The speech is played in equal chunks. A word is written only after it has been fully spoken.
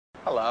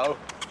Hello.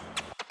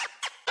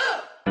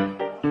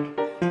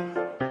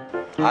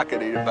 I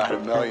could eat about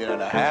 1.5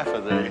 million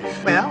of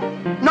these. Well,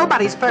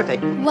 nobody's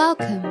perfect.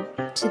 Welcome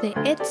to the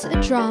It's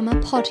a Drama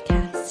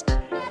podcast.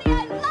 Daddy,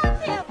 I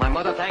love him. My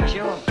mother thanks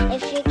you.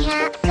 If you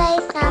can't say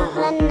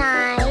something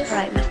nice. All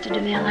right, Mr.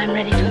 DeMille, I'm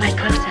ready for my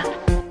close-up.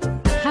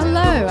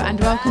 Hello and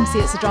welcome to the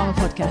It's a Drama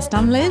podcast.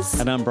 I'm Liz.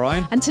 And I'm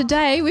Brian. And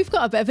today we've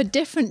got a bit of a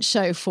different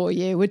show for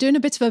you. We're doing a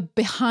bit of a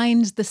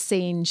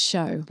behind-the-scenes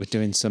show. We're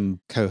doing some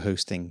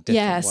co-hosting,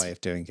 different way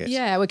of doing it.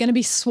 Yeah, we're going to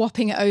be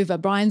swapping it over.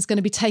 Brian's going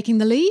to be taking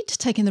the lead,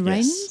 taking the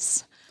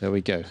reins. There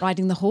we go.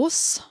 Riding the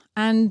horse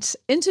and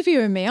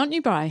interviewing me, aren't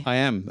you, Brian? I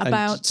am.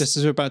 About... And just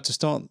as we're about to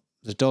start,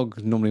 the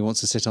dog normally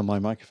wants to sit on my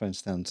microphone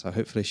stand, so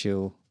hopefully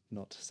she'll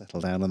not settle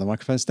down on the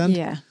microphone stand.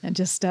 Yeah, and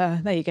just, there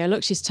you go.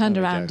 Look, she's turned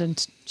around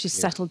and she's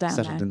settled down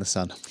Settled now. in the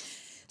sun.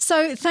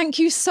 So thank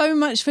you so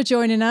much for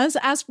joining us.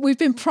 As we've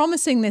been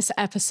promising this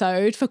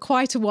episode for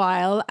quite a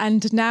while,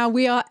 and now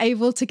we are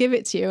able to give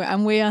it to you,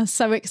 and we are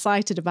so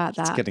excited about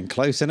that. It's getting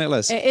close, isn't it,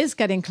 Liz? It is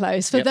getting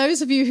close. For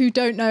those of you who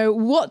don't know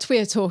what we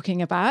are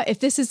talking about, if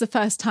this is the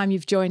first time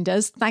you've joined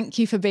us, thank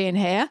you for being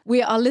here.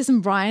 We are Liz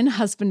and Brian,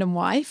 husband and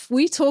wife.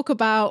 We talk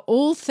about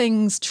all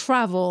things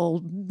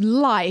travel,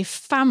 life,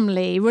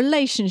 family,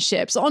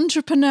 relationships,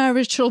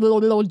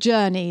 entrepreneurial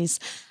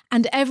journeys,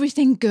 and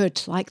everything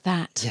good like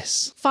that.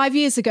 Yes. 5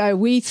 years ago,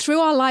 we threw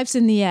our lives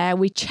in the air.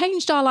 We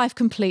changed our life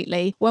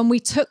completely when we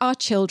took our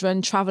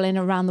children traveling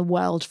around the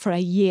world for a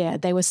year.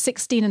 They were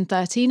 16 and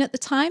 13 at the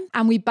time,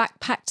 and we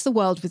backpacked the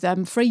world with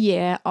them for a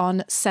year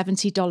on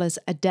 $70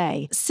 a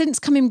day. Since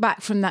coming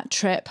back from that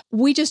trip,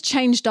 we just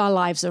changed our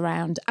lives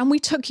around, and we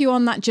took you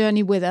on that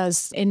journey with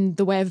us in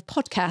the way of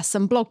podcasts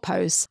and blog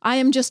posts. I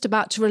am just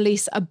about to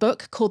release a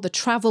book called The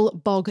Travel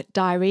Bog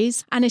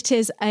Diaries, and it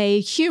is a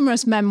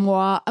humorous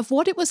memoir of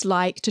what it was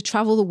like to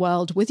travel the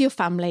world with your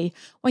family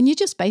when you're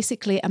just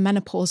basically a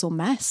menopausal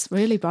mess,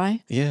 really,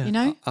 Bri. Yeah. You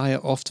know? I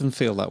often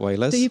feel that way,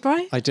 Liz. Do you,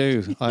 Bri? I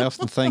do. I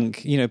often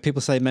think, people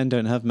say men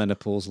don't have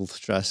menopausal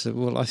stress.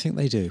 Well, I think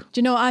they do. Do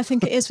you know what I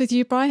think it is with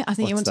you, Bri? I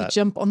think you want What's that? to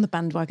jump on the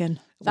bandwagon.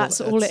 That's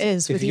all it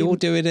is with If you. you're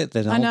doing it,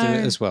 then I'll do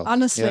it as well.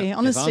 Honestly, Yeah.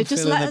 If I'm just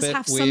feeling let a us bit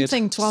have weird,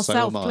 something to so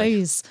ourselves, am I.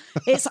 please.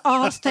 It's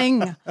our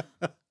thing.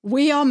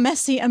 We are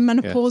messy and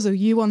menopausal.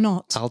 You are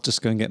not. I'll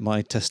just go and get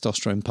my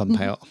testosterone pump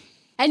out.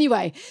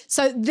 Anyway,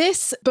 so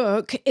this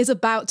book is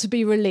about to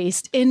be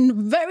released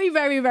in very,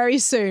 very, very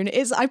soon.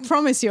 I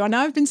promise you, I know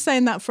I've been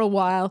saying that for a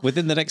while.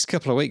 Within the next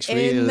couple of weeks, In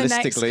the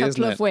realistically, next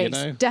couple isn't of it?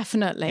 weeks,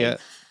 definitely. Yeah.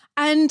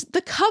 And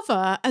the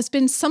cover has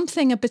been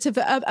something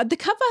the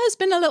cover has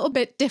been a little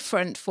bit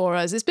different for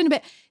us. It's been a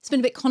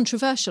bit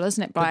controversial,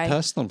 isn't it, Brian?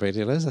 Personal,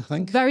 really, Liz, I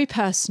think. Very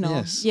personal.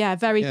 Yes. Yeah,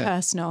 very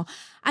personal.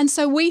 And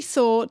so we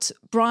thought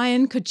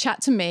Brian could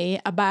chat to me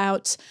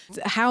about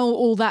how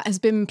all that has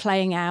been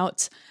playing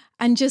out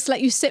and just let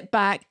you sit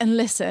back and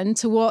listen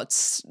to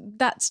what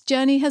that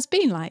journey has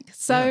been like.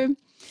 So,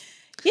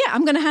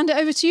 I'm going to hand it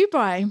over to you,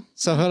 Brian.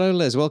 So, hello,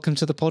 Liz. Welcome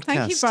to the podcast.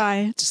 Thank you,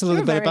 Brian. Just a little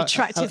You're bit a very about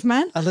attractive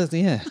man.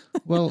 Yeah.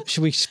 Well,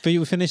 should we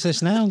finish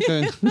this now?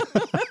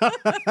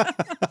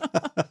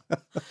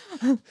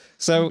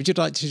 So, would you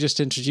like to just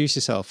introduce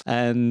yourself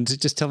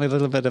and just tell me a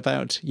little bit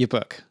about your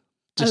book?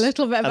 A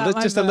little bit about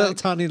my just book. a little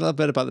tiny little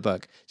bit about the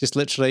book. Just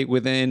literally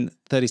within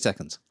 30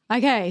 seconds.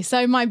 Okay,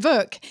 so my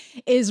book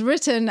is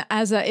written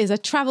is a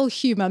travel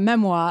humour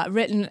memoir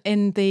written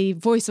in the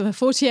voice of a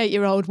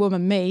 48-year-old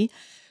woman, me,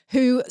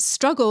 who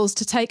struggles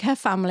to take her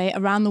family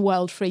around the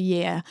world for a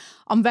year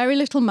on very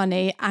little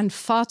money and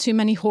far too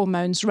many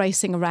hormones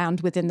racing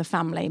around within the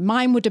family.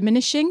 Mine were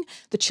diminishing.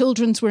 The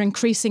children's were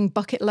increasing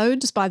bucket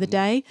loads by the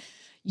day.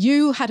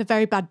 You had a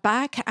very bad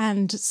back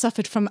and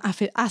suffered from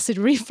acid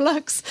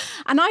reflux.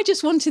 And I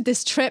just wanted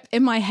this trip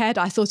in my head.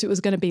 I thought it was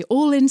going to be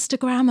all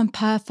Instagram and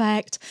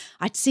perfect.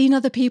 I'd seen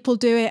other people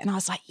do it. And I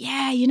was like,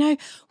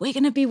 we're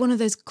going to be one of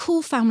those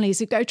cool families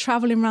who go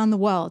traveling around the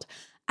world.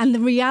 And the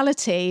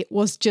reality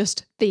was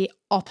just the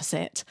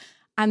opposite.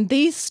 And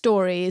these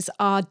stories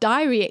are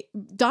diary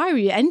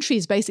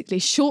entries, basically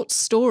short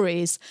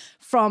stories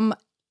from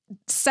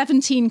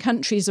 17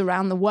 countries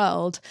around the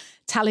world,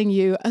 telling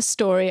you a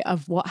story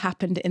of what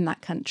happened in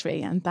that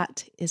country. And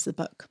that is the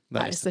book.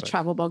 That is the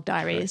Travel Bog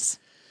Diaries.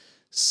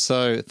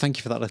 So thank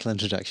you for that little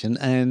introduction.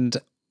 And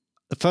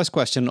the first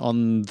question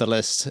on the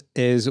list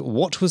is,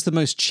 what was the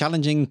most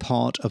challenging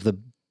part of the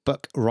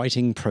book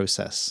writing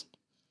process?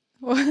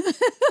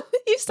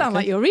 You sound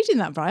like you're reading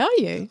that, Brian,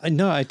 are you?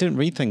 No, I don't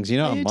read things. I'm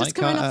You're like, just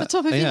coming off the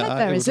top of your head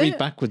there, I is would read it?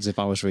 backwards if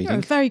I was reading. You're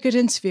a very good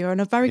interviewer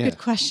and a very good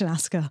question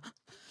asker.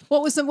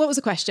 What was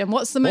the question?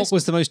 What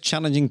was the most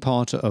challenging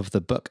part of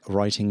the book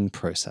writing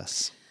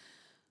process?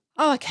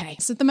 Oh, okay.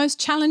 So the most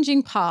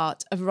challenging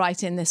part of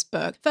writing this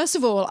book, first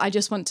of all, I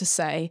just want to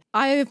say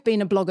I have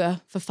been a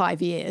blogger for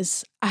 5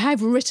 years. I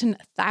have written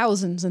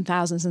thousands and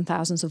thousands and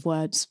thousands of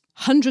words,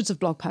 hundreds of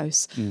blog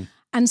posts.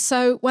 And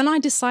so when I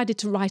decided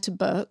to write a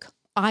book,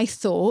 I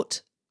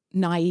thought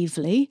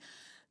naively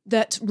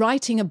that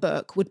writing a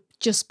book would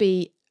just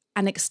be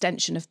an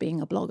extension of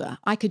being a blogger.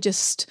 I could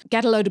just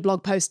get a load of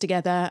blog posts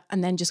together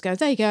and then just go,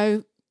 there you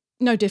go,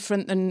 no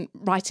different than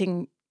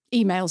writing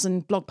emails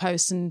and blog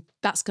posts, and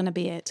that's going to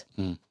be it.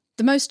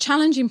 The most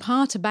challenging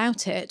part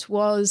about it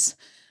was,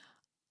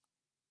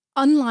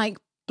 unlike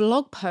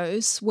blog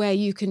posts where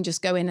you can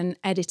just go in and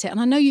edit it, and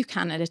I know you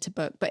can edit a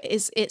book, but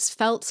it's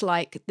felt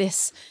like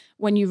this,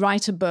 when you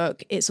write a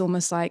book, it's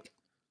almost like,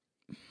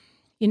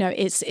 you know,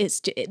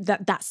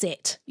 that's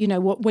it. You know,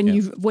 when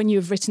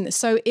you've written this.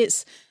 So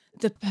it's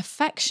the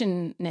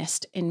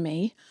perfectionist in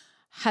me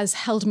has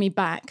held me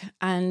back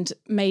and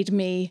made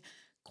me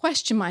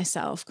question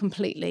myself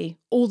completely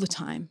all the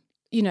time.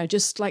 You know,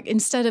 just like,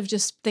 instead of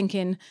just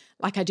thinking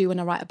like I do when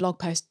I write a blog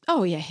post,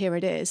 oh yeah, here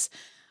it is,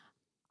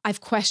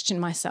 I've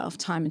questioned myself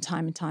time and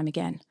time and time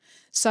again.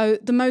 So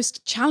the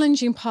most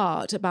challenging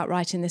part about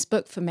writing this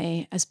book for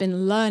me has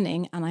been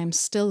learning, and I am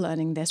still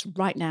learning this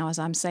right now as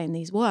I'm saying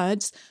these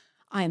words,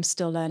 I am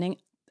still learning,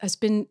 has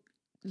been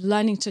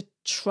learning to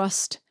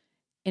trust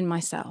in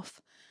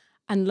myself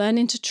and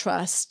learning to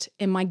trust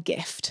in my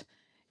gift,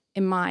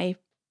 in my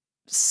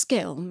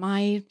skill,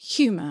 my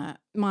humor,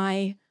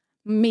 my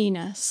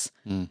meanness.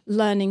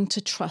 Learning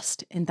to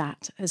trust in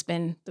that has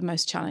been the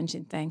most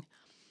challenging thing.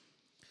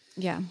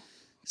 Yeah.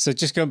 So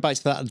just going back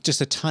to that just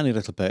a tiny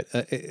little bit,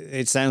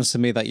 it sounds to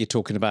me that you're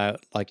talking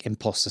about like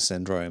imposter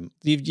syndrome.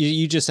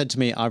 You just said to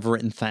me, I've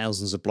written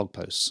thousands of blog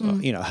posts,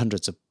 you know,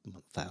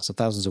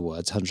 thousands of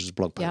words, hundreds of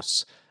blog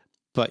posts. Yep.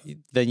 But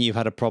then you've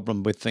had a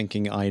problem with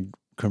thinking I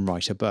can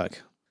write a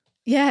book.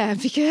 Yeah,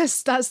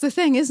 because that's the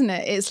thing, isn't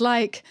it? It's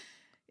like,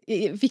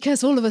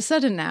 because all of a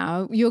sudden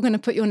now you're going to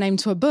put your name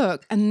to a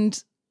book,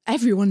 and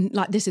everyone,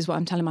 like, this is what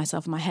I'm telling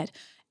myself in my head,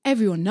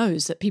 everyone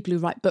knows that people who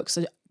write books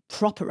are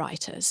proper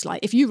writers.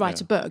 Like, if you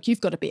write a book,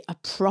 you've got to be a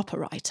proper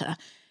writer.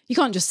 You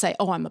can't just say,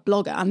 oh, I'm a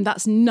blogger. And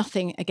that's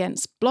nothing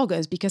against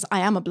bloggers, because I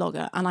am a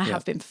blogger and I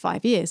have been for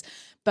 5 years.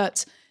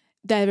 But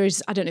there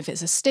is, I don't know if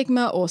it's a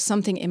stigma or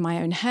something in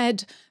my own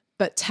head,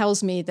 but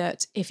tells me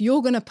that if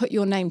you're going to put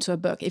your name to a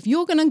book, if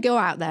you're going to go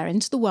out there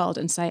into the world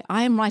and say,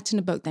 I am writing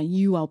a book, then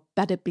you are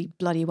better be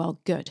bloody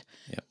well good.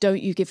 Yep.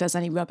 Don't you give us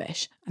any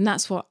rubbish. And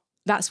that's what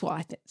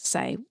I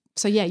say.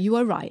 So yeah, you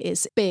are right.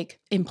 It's big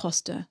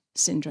imposter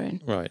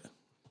syndrome. Right.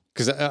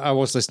 Because I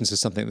was listening to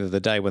something the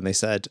other day when they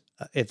said,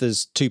 if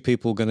there's two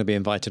people going to be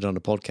invited on a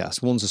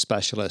podcast, one's a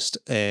specialist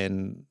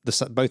in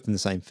both in the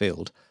same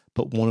field,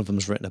 but one of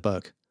them's written a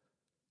book.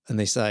 And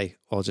they say,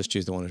 I'll just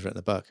choose the one who's written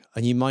the book.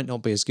 And you might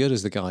not be as good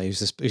as the guy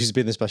who's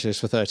been the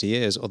specialist for 30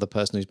 years, or the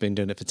person who's been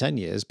doing it for 10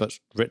 years, but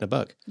written a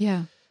book.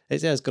 Yeah.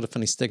 It's got a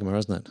funny stigma,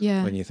 hasn't it?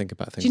 Yeah. When you think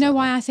about things. Do you know like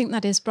why that. I think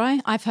that is, Bri?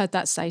 I've heard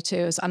that say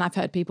too. And I've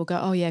heard people go,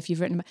 oh yeah, if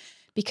you've written a book.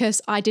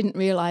 Because I didn't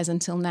realise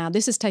until now,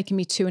 this has taken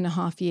me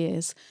 2.5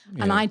 years,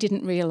 and I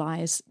didn't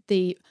realise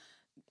the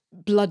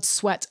blood,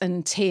 sweat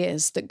and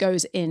tears that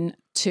goes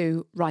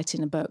into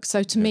writing a book.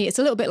 So to me, it's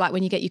a little bit like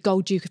when you get your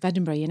gold Duke of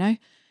Edinburgh, you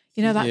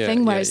know that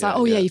thing where it's like,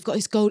 oh yeah, you've got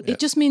this gold. It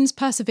just means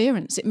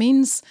perseverance. It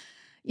means,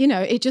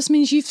 it just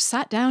means you've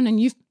sat down and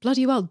you've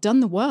bloody well done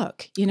the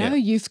work,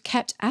 you've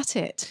kept at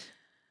it.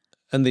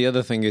 And the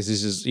other thing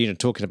is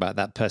talking about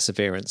that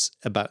perseverance,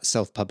 about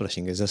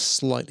self-publishing is a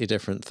slightly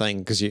different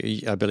thing, because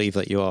I believe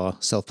that you are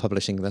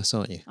self-publishing this,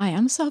 aren't you? I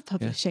am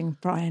self-publishing,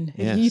 Brian.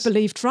 Yes. You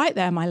believed right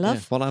there, my love.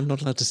 Yeah. Well, I'm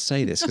not allowed to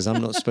say this because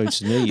I'm not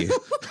supposed to know you.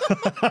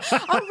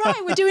 Oh,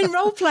 right. We're doing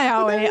role play,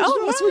 are we?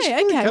 Oh,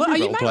 right. Okay. Well, are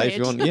you married? If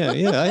you want.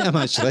 Yeah, I am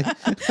actually.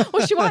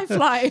 What's your wife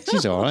like?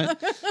 She's all right.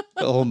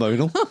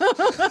 Hormonal.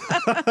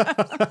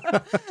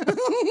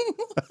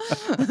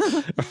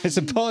 Right,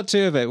 so part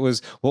 2 of it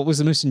was, what was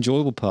the most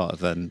enjoyable part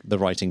of then the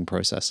writing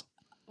process?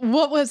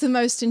 What was the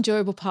most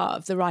enjoyable part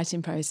of the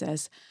writing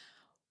process?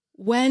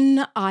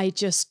 When I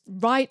just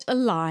write a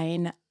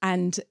line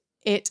and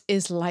it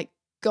is like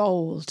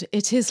gold.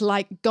 It is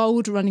like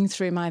gold running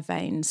through my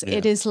veins. Yeah.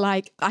 It is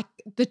like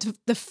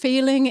the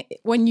feeling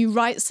when you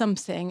write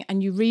something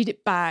and you read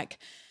it back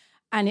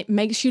and it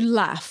makes you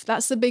laugh.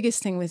 That's the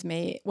biggest thing with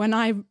me. When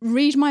I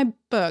read my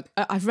book,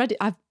 I've read it.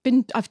 I've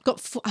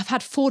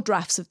had 4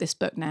 drafts of this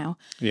book now.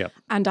 Yeah,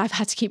 and I've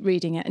had to keep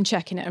reading it and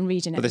checking it and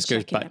reading it. But this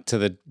goes back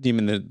to you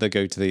mean the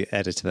go to the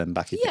editor then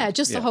back again? Yeah,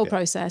 just the whole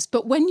process.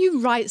 But when you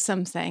write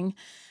something,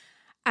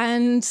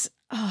 and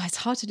it's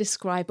hard to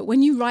describe. But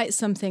when you write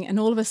something and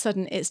all of a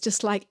sudden it's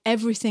just like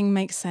everything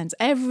makes sense.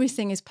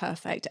 Everything is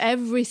perfect.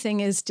 Everything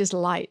is just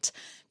light.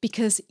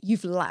 Because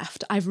you've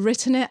laughed. I've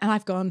written it and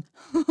I've gone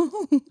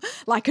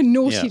like a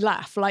naughty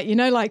laugh, like,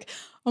 like,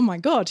 oh my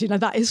God,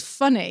 that is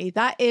funny.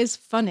 That is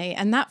funny.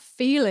 And that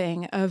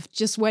feeling of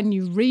just when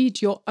you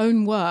read your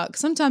own work,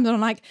 sometimes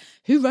I'm like,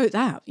 who wrote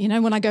that?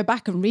 When I go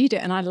back and read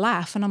it and I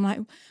laugh and I'm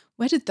like,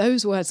 where did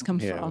those words come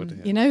from?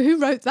 Who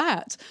wrote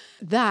that?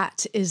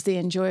 That is the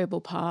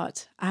enjoyable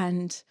part.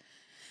 And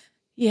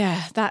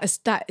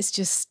that is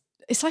just,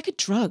 it's like a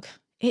drug.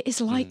 It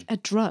is like a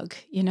drug,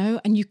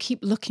 and you keep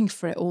looking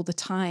for it all the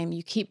time.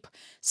 You keep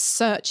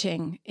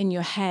searching in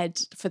your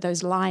head for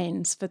those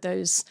lines, for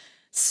those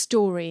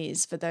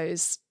stories, for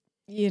those,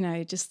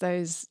 just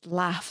those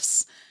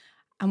laughs.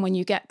 And when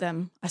you get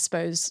them, I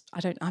suppose,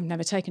 I've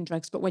never taken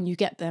drugs, but when you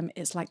get them,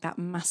 it's like that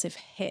massive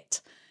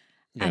hit.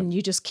 And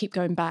you just keep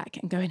going back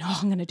and going, oh,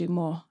 I'm going to do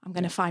more. I'm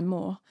going to find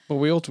more. Well,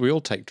 we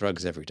all take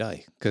drugs every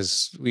day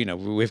because,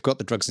 we've got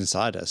the drugs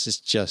inside us. It's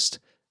just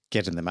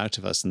getting them out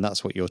of us. And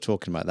that's what you're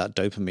talking about, that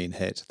dopamine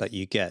hit that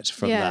you get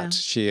from that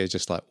sheer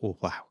just like, oh,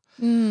 wow.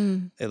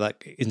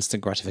 Like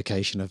instant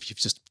gratification of you've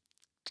just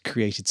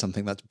created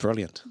something that's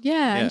brilliant.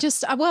 Yeah. And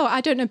just, well,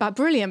 I don't know about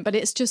brilliant, but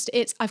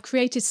I've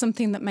created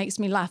something that makes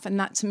me laugh. And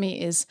that to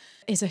me is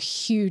a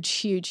huge,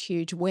 huge,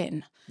 huge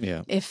win.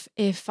 Yeah.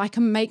 If I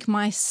can make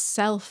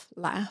myself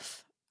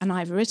laugh and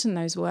I've written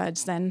those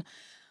words, then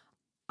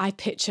I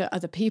picture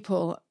other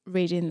people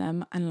reading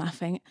them and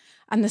laughing.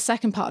 And the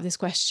second part of this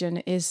question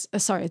is, the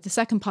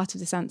second part of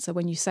this answer,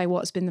 when you say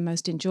what's been the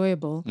most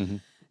enjoyable,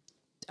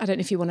 I don't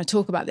know if you want to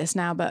talk about this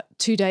now, but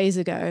 2 days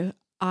ago,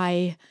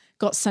 I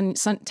got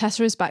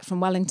Tessa is back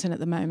from Wellington at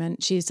the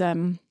moment. She's,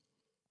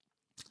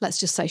 let's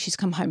just say she's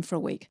come home for a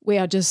week. We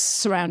are just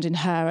surrounding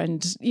her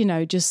and,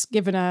 just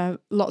giving her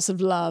lots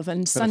of love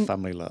and Bit of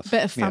family love.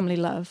 Bit of family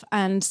love.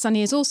 And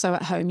Sunny is also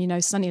at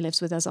home. Sunny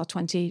lives with us, our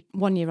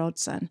 21-year-old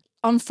son.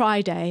 On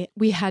Friday,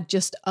 we had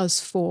just us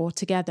four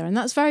together. And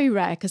that's very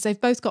rare because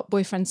they've both got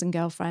boyfriends and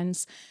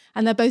girlfriends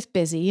and they're both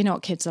busy. You know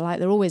what kids are like.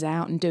 They're always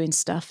out and doing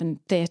stuff and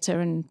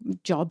theatre and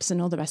jobs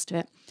and all the rest of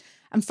it.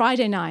 And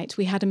Friday night,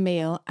 we had a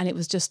meal and it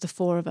was just the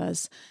four of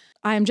us.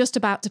 I am just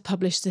about to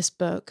publish this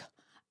book.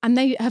 And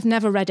they have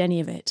never read any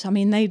of it. I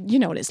mean, you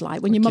know what it's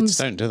like when your mum's...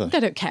 don't, do they? They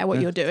don't care what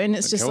you're doing.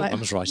 It's just like...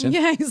 Mum's writing.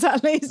 Yeah,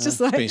 exactly. It's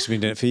just like... She's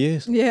been doing it for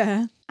years.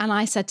 Yeah. And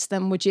I said to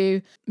them, would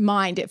you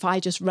mind if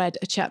I just read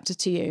a chapter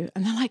to you?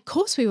 And they're like, of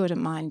course we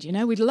wouldn't mind,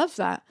 we'd love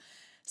that.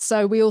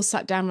 So we all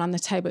sat down around the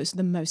table. It was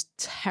the most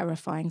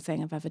terrifying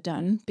thing I've ever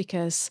done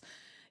because...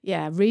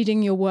 Yeah,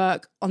 reading your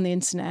work on the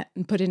internet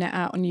and putting it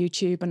out on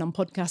YouTube and on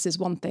podcasts is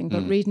one thing,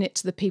 but reading it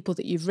to the people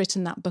that you've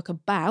written that book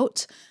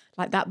about,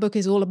 like that book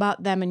is all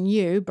about them and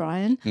you,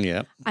 Brian.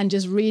 Yeah. And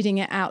just reading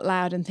it out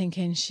loud and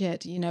thinking,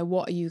 shit,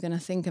 what are you going to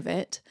think of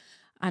it?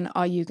 And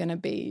are you going to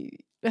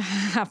be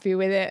happy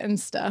with it and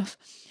stuff?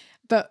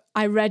 But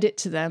I read it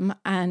to them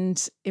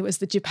and it was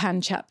the Japan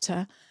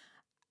chapter.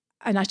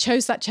 And I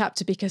chose that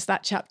chapter because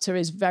that chapter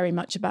is very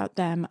much about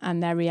them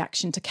and their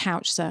reaction to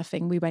couch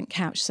surfing. We went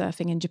couch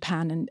surfing in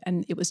Japan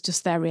and it was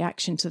just their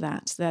reaction to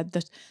that.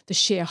 The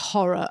sheer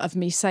horror of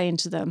me saying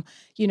to them,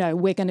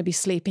 we're going to be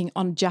sleeping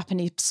on a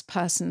Japanese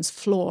person's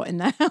floor in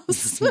their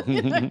house.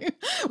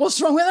 What's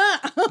wrong with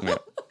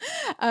that?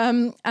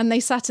 Yeah. And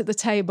they sat at the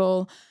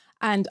table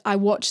and I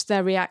watched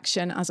their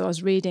reaction as I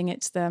was reading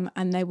it to them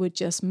and they were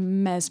just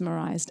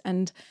mesmerised.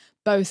 And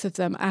both of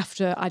them,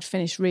 after I'd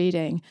finished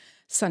reading,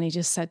 Sunny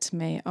just said to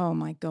me, oh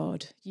my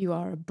God, you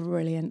are a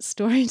brilliant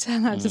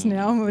storyteller, doesn't it?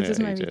 Oh, it just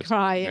made me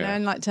cry,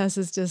 and like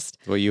Tessa's just...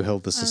 Well, you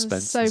held the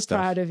suspense. So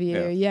proud of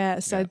you. Yeah.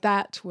 So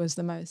that was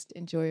the most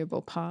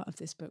enjoyable part of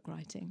this book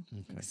writing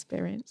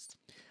experience.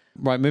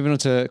 Right, moving on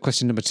to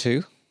question number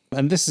 2.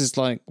 And this is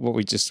like what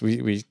we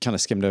kind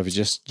of skimmed over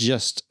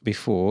just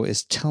before,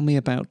 is tell me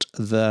about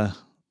the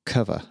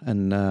cover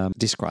and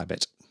describe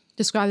it.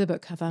 Describe the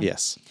book cover.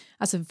 Yes.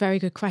 That's a very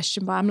good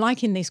question, but I'm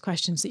liking these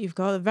questions that you've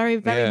got. They're very,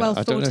 very well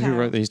thought out. I don't know who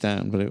wrote these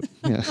down, but it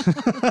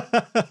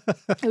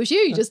was you.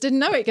 You just didn't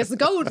know it because the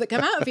gold that came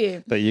out of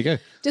you. There you go.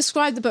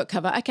 Describe the book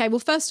cover. Okay, well,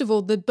 first of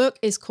all, the book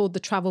is called The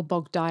Travel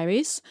Bog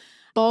Diaries.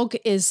 Bog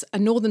is a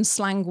northern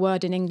slang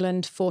word in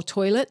England for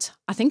toilet.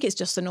 I think it's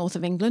just the north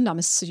of England. I'm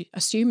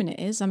assuming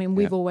it is. I mean,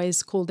 we've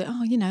always called it,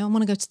 I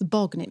want to go to the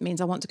bog, and it means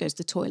I want to go to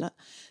the toilet.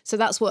 So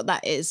that's what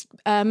that is.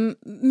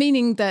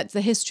 Meaning that the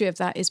history of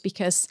that is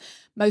because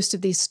most of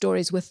these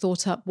stories were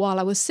thought up while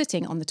I was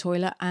sitting on the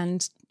toilet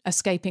and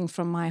escaping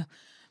from my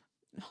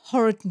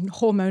horrid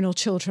hormonal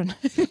children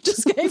who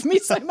just gave me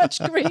so much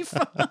grief.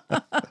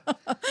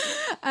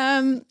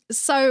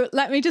 So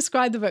let me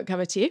describe the book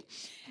cover to you.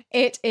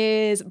 It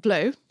is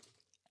blue.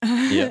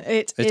 Yeah,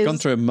 it's gone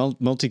through a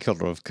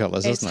multicolour of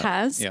colours, hasn't it? It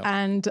has,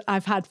 and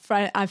I've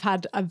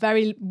had a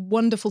very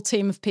wonderful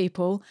team of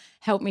people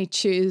help me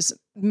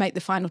make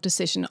the final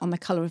decision on the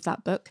colour of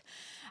that book.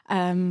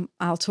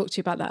 I'll talk to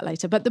you about that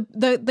later. But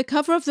the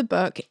cover of the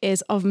book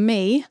is of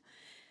me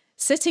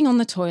sitting on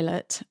the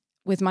toilet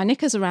with my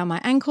knickers around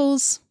my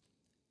ankles,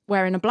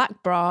 wearing a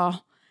black bra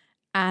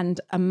and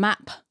a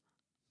map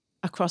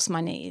across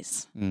my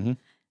knees. Mm-hmm.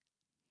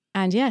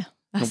 And yeah.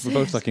 We're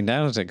both looking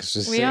down at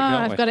it. We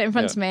are. I've got it in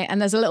front of me. And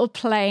there's a little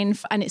plane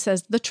and it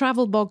says The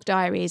Travel Bog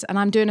Diaries. And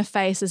I'm doing a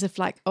face as if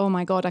like, oh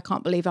my God, I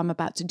can't believe I'm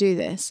about to do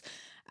this.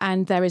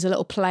 And there is a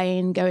little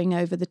plane going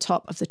over the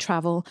top of the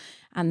travel.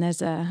 And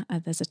there's a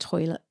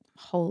toilet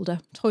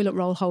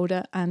roll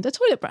holder and a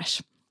toilet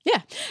brush.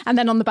 Yeah. And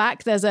then on the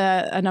back, there's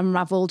an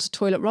unravelled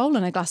toilet roll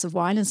and a glass of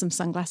wine and some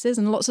sunglasses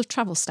and lots of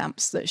travel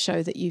stamps that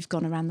show that you've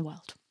gone around the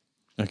world.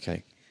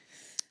 Okay.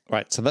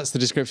 Right. So that's the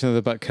description of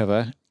the book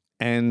cover.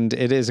 And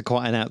it is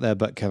quite an out there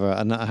book cover.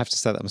 And I have to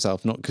say that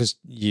myself, not because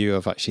you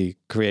have actually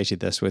created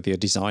this with your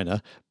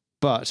designer,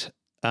 but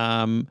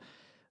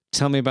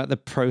tell me about the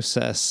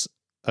process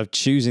of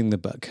choosing the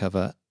book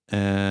cover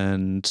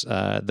and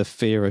the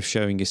fear of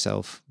showing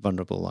yourself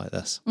vulnerable like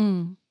this.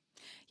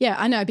 Yeah,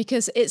 I know,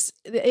 because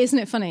isn't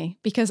it funny?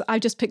 Because I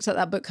just picked up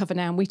that book cover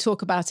now and we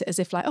talk about it as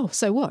if like, oh,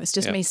 so what? It's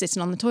just me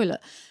sitting on the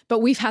toilet. But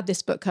we've had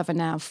this book cover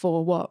now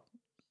for what,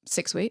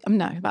 6 weeks?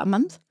 No, about a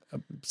month.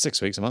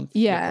 6 weeks, a month.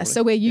 Yeah,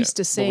 so we're used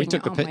to seeing we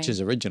took it, the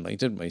pictures originally,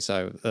 didn't we?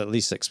 So at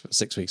least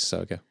six weeks or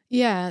so ago.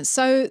 Yeah,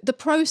 so the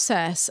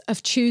process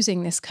of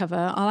choosing this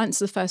cover, I'll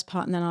answer the first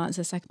part and then I'll answer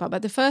the second part.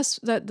 But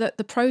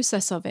the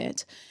process of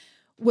it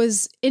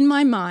was in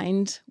my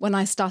mind when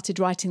I started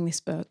writing this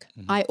book.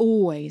 I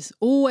always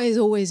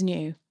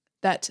knew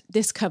that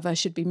this cover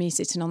should be me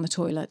sitting on the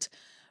toilet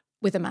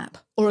with a map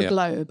or a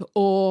globe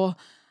or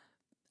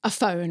a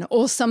phone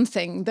or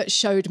something that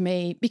showed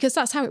me, because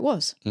that's how it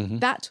was.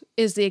 That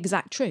is the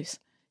exact truth,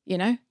 you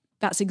know?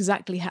 That's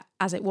exactly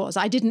as it was.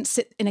 I didn't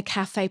sit in a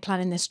cafe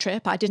planning this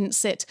trip. I didn't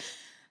sit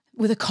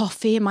with a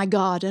coffee in my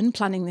garden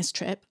planning this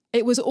trip.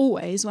 It was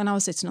always when I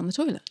was sitting on the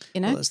toilet, you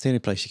know? Well, that's the only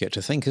place you get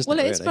to think, isn't it?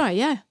 Well, it's right,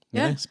 yeah.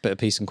 You know, it's a bit of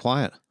peace and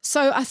quiet.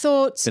 So I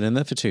thought... Been in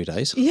there for 2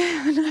 days.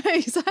 Yeah, no,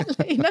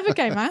 exactly. It never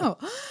came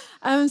out.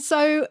 And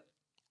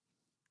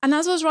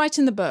as I was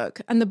writing the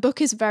book, and the book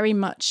is very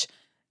much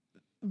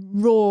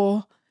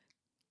raw,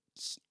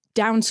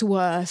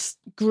 down-to-earth,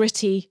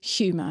 gritty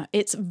humour.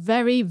 It's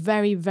very,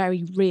 very,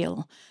 very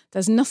real.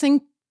 There's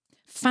nothing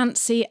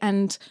fancy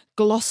and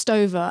glossed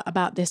over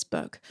about this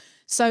book.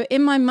 So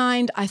in my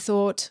mind, I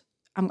thought,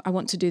 I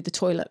want to do the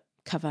toilet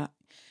cover.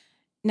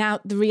 Now,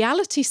 the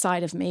reality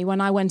side of me,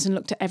 when I went and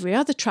looked at every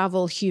other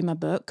travel humour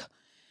book,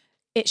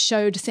 it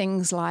showed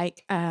things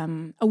like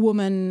a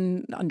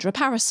woman under a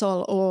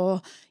parasol,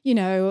 or, you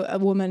know, a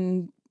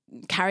woman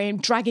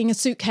dragging a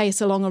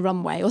suitcase along a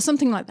runway or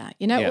something like that,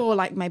 you know, or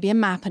like maybe a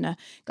map and a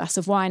glass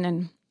of wine.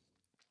 And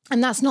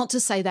that's not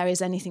to say there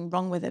is anything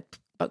wrong with a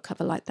book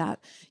cover like that.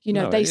 You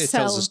know, it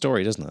tells a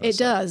story, doesn't it? It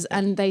does.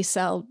 And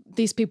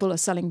these people are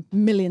selling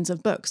millions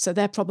of books, so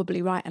they're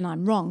probably right and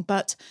I'm wrong.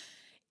 But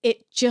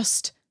it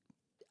just,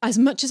 as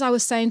much as I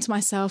was saying to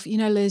myself, you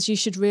know, Liz, you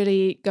should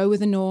really go with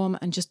the norm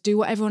and just do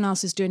what everyone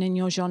else is doing in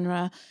your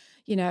genre.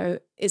 You know,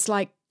 it's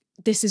like,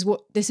 this is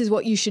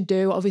what you should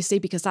do, obviously,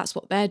 because that's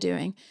what they're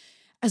doing.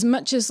 As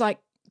much as like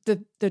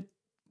the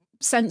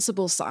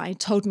sensible side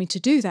told me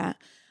to do that,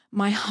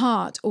 my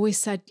heart always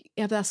said,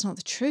 yeah, but that's not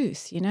the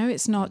truth. You know,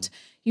 it's not,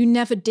 you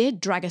never did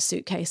drag a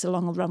suitcase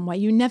along a runway.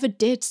 You never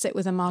did sit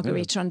with a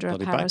margarita under a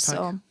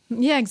parasol.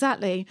 Yeah,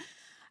 exactly.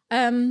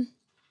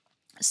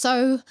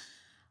 So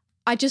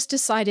I just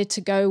decided to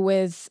go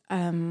with,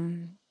 that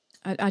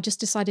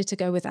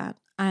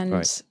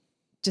and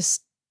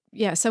just,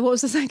 yeah. So what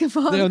was the second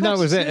part? No, that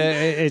was it.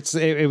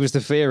 It was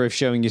the fear of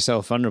showing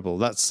yourself vulnerable.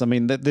 That's, I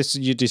mean, this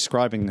you're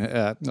describing,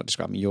 not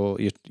describing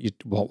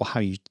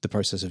the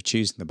process of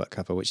choosing the book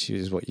cover, which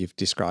is what you've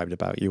described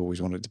about you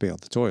always wanted to be on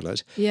the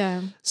toilet.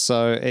 Yeah.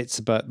 So it's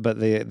but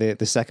the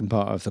second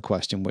part of the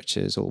question, which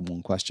is all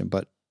one question,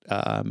 but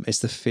it's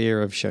the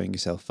fear of showing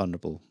yourself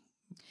vulnerable.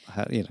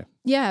 You know.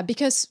 Yeah,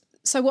 because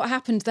so what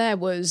happened there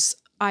was,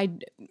 I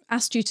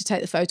asked you to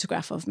take the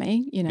photograph of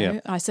me, you know.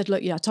 I said,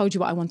 look, I told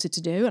you what I wanted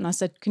to do. And I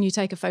said, can you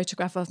take a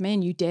photograph of me?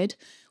 And you did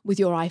with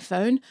your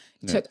iPhone.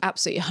 Took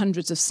absolutely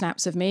hundreds of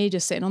snaps of me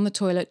just sitting on the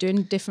toilet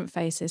doing different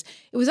faces.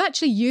 It was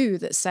actually you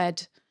that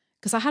said,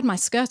 because I had my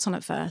skirt on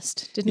at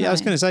first, didn't I? Yeah, I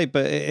was going to say,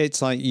 but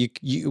it's like you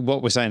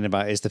what we're saying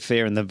about is the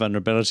fear and the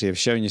vulnerability of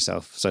showing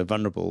yourself so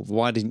vulnerable.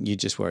 Why didn't you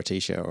just wear a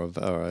t-shirt or a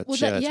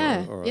shirt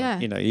or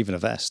you know, even a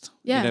vest?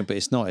 Yeah. You know, but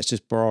it's not. It's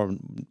just bra,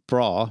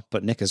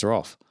 but knickers are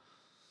off.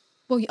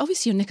 Well,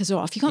 obviously your knickers are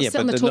off. You can't sit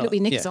on the toilet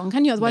with knickers on,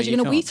 can you? Otherwise you're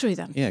going to wee through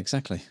them. Yeah,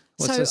 exactly.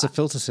 Well, so it's a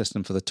filter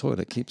system for the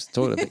toilet. Keeps the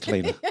toilet a bit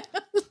cleaner.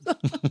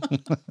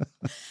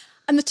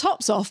 And the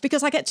top's off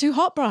because I get too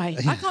hot, Bri.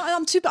 I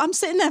can't. I'm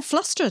sitting there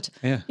flustered.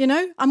 Yeah. You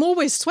know, I'm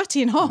always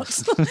sweaty and hot.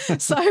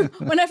 So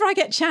whenever I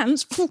get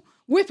chance,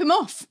 whip them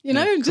off. You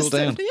know, cool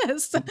down.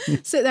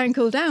 Sit there and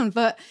cool down.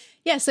 But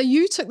yeah, so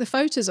you took the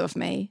photos of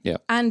me. Yeah.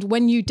 And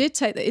when you did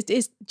take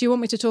do you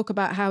want me to talk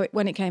about how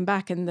when it came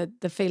back and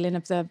the feeling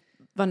of the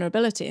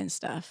vulnerability and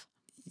stuff?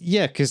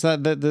 Yeah, because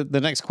the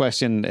next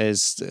question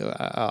is,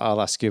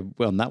 I'll ask you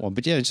on that one,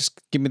 but yeah,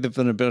 just give me the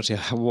vulnerability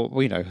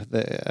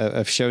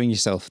of showing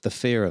yourself, the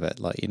fear of it,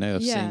 like, you know,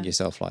 of seeing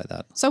yourself like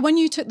that. So when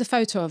you took the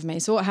photo of me,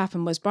 so what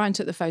happened was Brian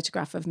took the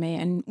photograph of me,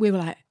 and we were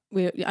like,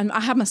 and I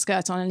had my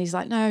skirt on, and he's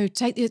like, no,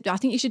 I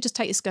think you should just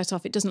take your skirt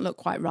off. It doesn't look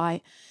quite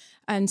right.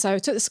 And so I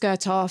took the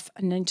skirt off,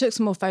 and then took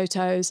some more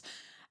photos.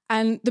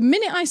 And the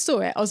minute I saw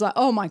it, I was like,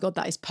 oh my God,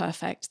 that is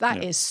perfect.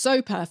 That is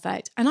so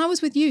perfect. And I was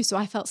with you, so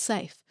I felt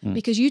safe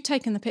because you'd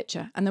taken the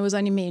picture and there was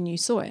only me and you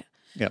saw it.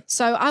 Yep.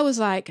 So I was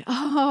like,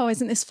 oh,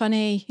 isn't this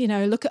funny? You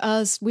know, look at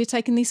us. We're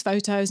taking these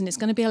photos and it's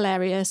going to be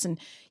hilarious. And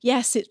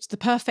yes, it's the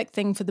perfect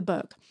thing for the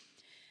book.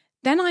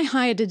 Then I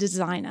hired a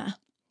designer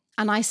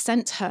and I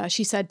sent her,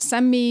 she said,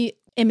 send me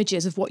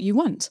images of what you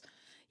want,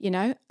 you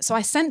know? So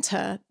I sent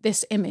her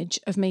this image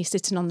of me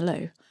sitting on the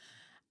loo.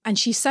 And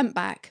she sent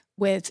back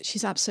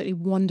she's an absolutely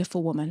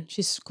wonderful woman.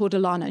 She's called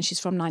Alana and she's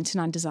from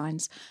 99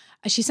 Designs.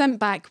 And she sent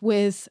back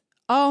with,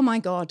 oh my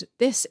God,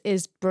 this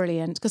is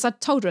brilliant. Because I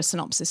told her a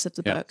synopsis of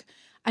the book.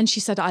 And she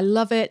said, I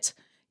love it.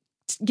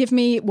 give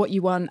me what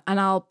you want and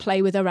I'll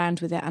play around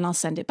with it and I'll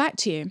send it back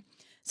to you.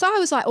 So I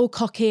was like all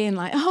cocky and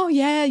like, oh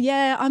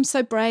yeah, I'm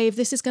so brave.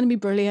 This is going to be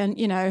brilliant.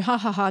 You know, ha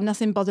ha ha,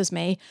 nothing bothers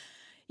me,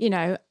 you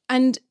know.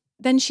 And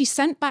then she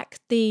sent back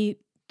the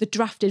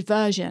drafted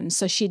version.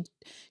 So she'd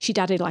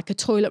added like a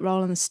toilet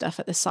roll and stuff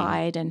at the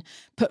side and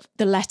put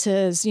the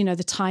letters, you know,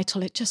 the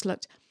title. It just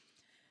looked,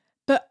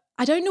 but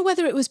I don't know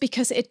whether it was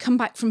because it had come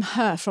back from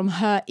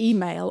her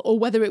email, or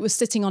whether it was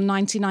sitting on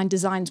 99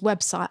 Designs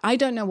website. I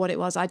don't know what it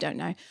was. I don't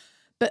know.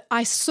 But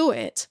I saw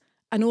it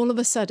and all of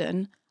a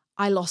sudden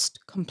I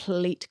lost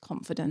complete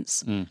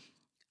confidence.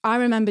 I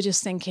remember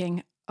just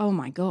thinking, oh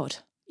my God,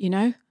 you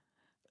know,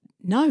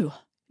 no,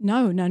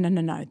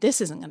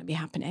 this isn't going to be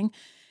happening.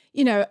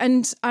 You know,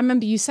 and I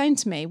remember you saying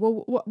to me,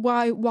 well,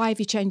 why have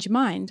you changed your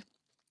mind?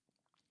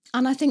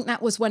 And I think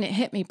that was when it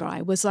hit me,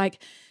 Bri, was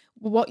like,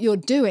 what you're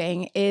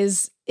doing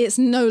is, it's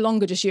no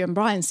longer just you and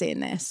Brian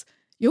seeing this.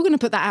 You're going to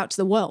put that out to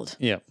the world.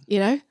 Yeah. You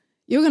know,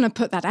 you're going to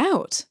put that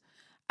out.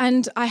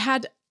 And I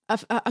had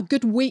a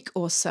good week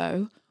or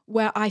so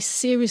where I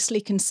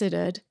seriously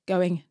considered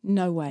going,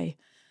 no way,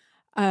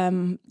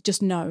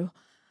 just no.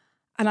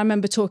 And I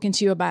remember talking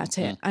to you about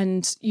it.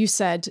 And you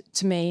said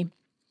to me,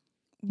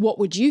 what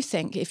would you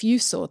think if you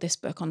saw this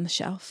book on the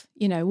shelf?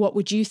 You know, what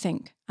would you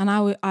think? And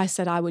I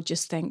said, I would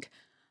just think,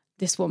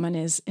 this woman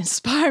is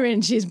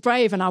inspiring, she's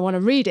brave, and I want to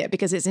read it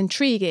because it's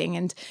intriguing.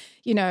 And,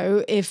 you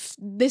know, if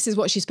this is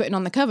what she's putting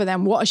on the cover,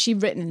 then what has she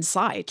written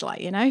inside? Like,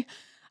 you know? Yeah.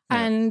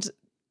 And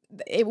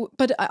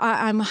but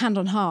I'm hand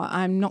on heart,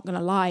 I'm not going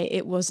to lie,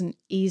 it wasn't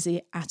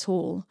easy at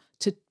all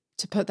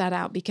to put that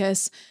out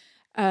because,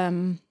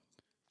 and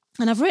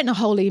I've written a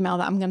whole email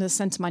that I'm going to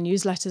send to my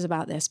newsletters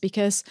about this,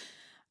 because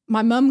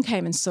my mum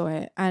came and saw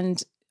it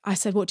and I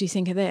said, what do you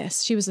think of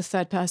this? She was the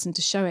third person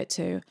to show it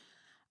to.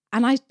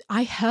 And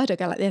I heard her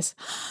go like this,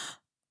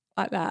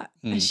 like that.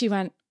 And she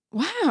went,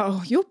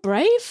 wow, you're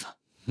brave.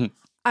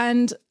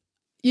 And,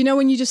 you know,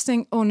 when you just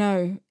think, oh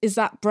no, is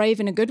that brave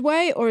in a good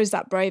way? Or is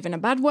that brave in a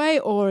bad way?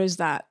 Or is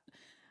that...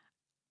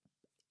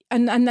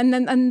 And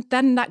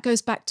then that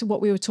goes back to what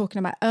we were talking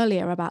about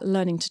earlier about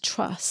learning to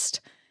trust.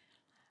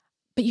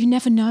 But you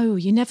never know.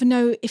 You never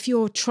know if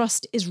your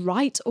trust is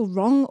right or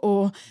wrong,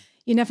 or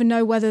you never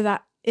know whether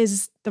that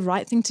is the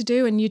right thing to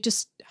do. And you're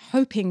just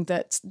hoping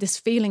that this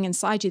feeling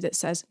inside you that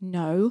says,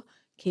 no,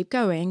 keep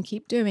going,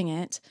 keep doing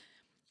it,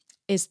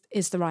 is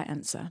the right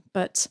answer.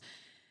 But,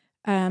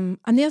 and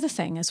the other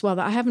thing as well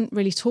that I haven't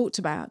really talked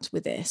about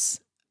with this,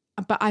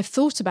 but I've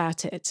thought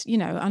about it, you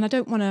know, and I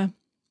don't want to,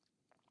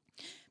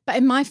 but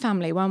in my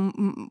family,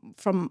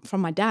 from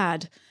my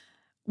dad,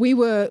 we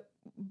were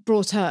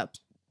brought up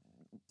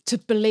to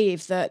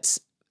believe that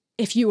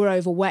if you were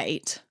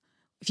overweight,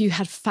 if you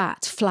had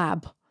fat,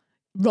 flab,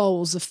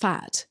 rolls of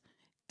fat,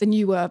 then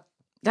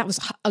that was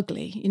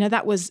ugly. You know,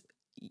 that was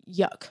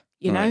yuck.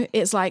 You know,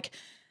 it's like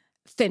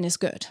thin is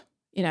good,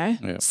 you know,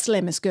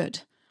 slim is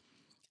good.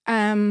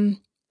 And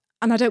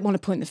I don't want to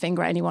point the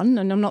finger at anyone.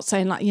 And I'm not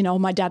saying like, you know,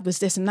 my dad was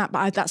this and that,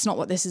 but that's not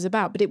what this is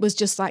about. But it was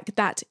just like,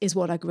 that is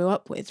what I grew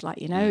up with. Like,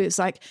 you know, it's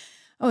like,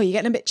 oh, you're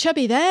getting a bit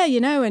chubby there,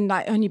 you know, and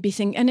like, and you'd be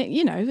thinking, and it,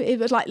 you know, it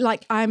was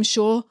like I'm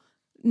sure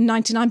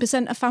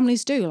 99% of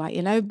families do, like,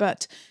 you know,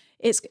 but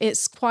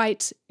it's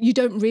quite, you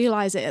don't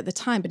realize it at the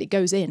time, but it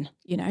goes in,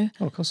 you know.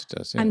 Oh, of course it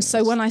does. Yeah, and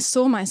so when I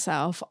saw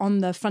myself on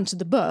the front of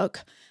the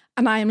book,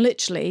 and I am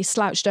literally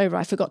slouched over,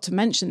 I forgot to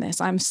mention this,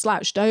 I'm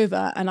slouched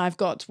over and I've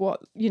got a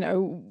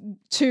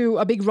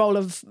big roll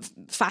of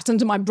fat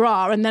under my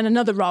bra and then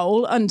another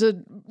roll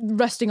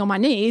resting on my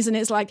knees. And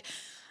it's like,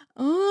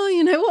 oh,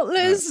 you know what,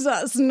 Liz,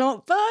 that's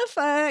not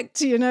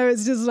perfect. You know,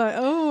 it's just like,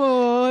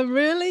 oh,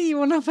 really? You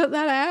want to put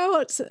that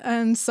out?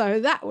 And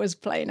so that was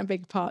playing a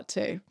big part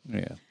too.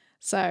 Yeah.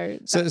 So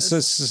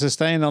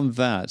staying on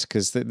that,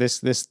 because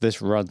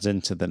this runs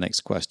into the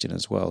next question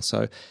as well.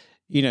 So,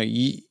 you know,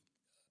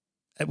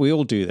 we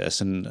all do this,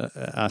 and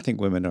I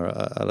think women are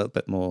a little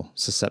bit more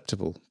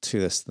susceptible to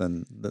this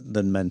than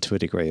men to a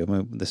degree. I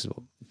mean, this is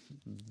what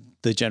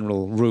the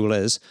general rule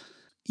is.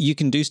 You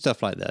can do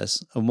stuff like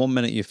this, and 1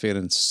 minute you're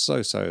feeling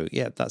so,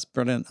 yeah, that's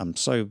brilliant, I'm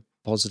so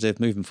positive,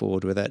 moving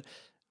forward with it.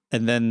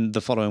 And then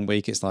the following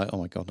week, it's like, oh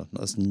my God,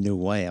 there's no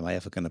way am I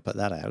ever going to put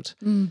that out.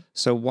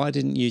 So why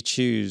didn't you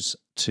choose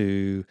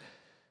to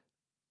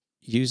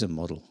use a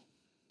model?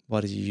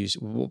 Why did you use?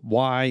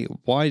 Why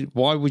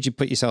would you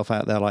put yourself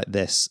out there like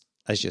this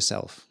as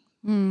yourself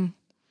and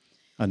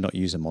not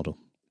use a model?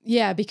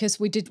 Yeah, because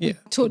we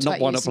talked about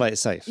why not play it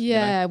safe.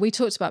 Yeah, you know? We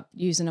talked about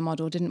using a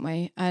model, didn't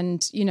we?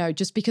 And, you know,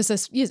 just because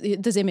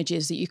there's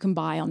images that you can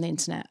buy on the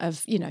internet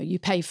of, you know, you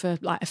pay for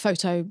like a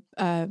photo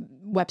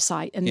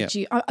website, and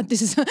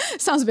this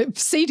sounds a bit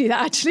seedy,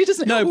 that actually,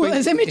 doesn't it? No, but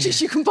there's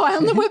images you can buy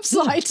on the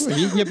website.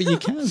 Yeah, but you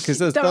can, because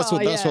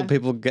that's what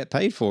people get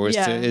paid for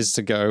is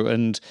to go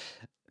and.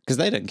 Because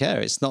they don't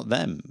care. It's not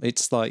them.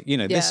 It's like, you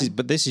know, this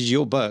is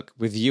your book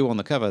with you on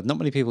the cover. Not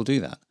many people do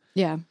that.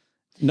 Yeah.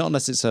 Not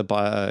unless it's an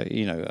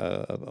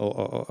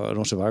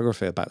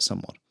autobiography about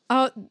someone.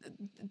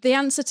 The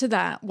answer to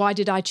that, why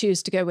did I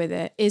choose to go with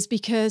it, is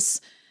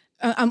because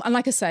and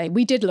like I say,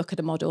 we did look at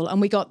a model,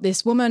 and we got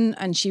this woman,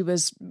 and she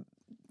was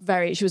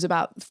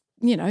about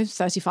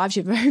 35.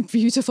 She was very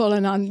beautiful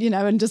and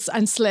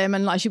and slim,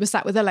 and like she was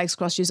sat with her legs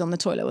crossed. She was on the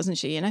toilet, wasn't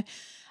she?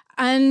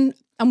 And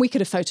we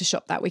could have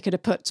photoshopped that. We could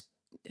have put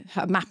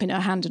her map in her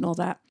hand and all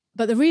that.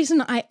 But the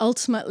reason I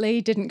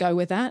ultimately didn't go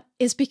with that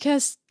is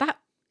because that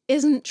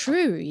isn't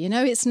true.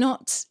 It's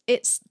not.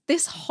 It's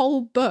this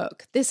whole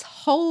book. This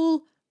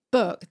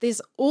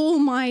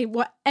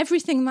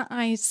everything that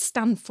I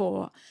stand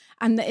for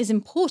and that is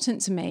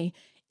important to me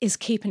is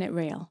keeping it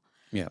real.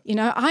 Yeah.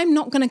 I'm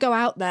not going to go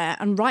out there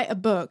and write a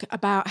book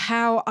about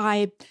how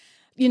I,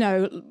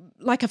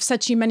 like I've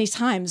said to you many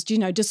times,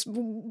 just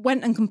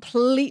went and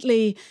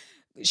completely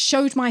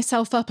showed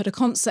myself up at a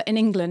concert in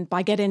England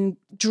by getting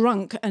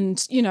drunk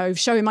and,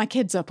 showing my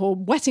kids up, or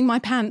wetting my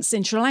pants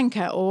in Sri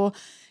Lanka, or,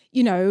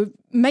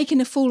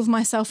 making a fool of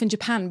myself in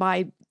Japan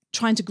by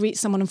trying to greet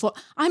someone and thought,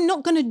 I'm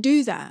not going to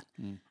do that.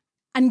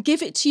 And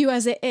give it to you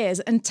as it is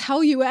and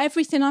tell you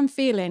everything I'm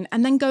feeling,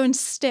 and then go and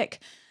stick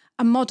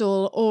a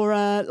model or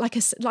like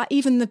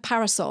even the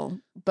parasol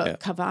book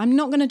cover. I'm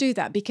not going to do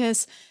that,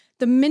 because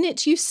the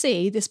minute you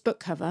see this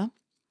book cover,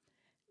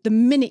 the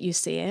minute you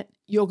see it,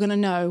 you're going to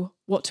know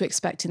what to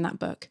expect in that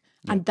book.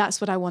 Yeah. And that's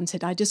what I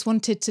wanted. I just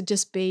wanted to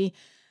just be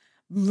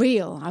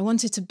real. I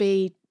wanted to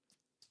be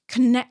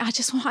connect. I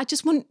just want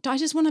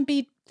to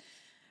be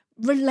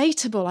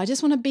relatable. I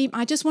just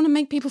want to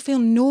make people feel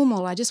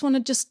normal. I just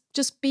want to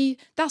just be,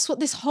 that's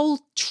what this whole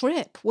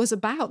trip was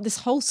about. This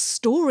whole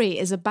story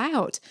is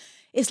about.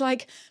 It's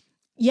like,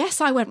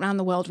 yes, I went around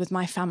the world with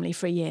my family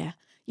for a year.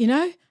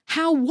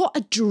 What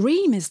a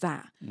dream is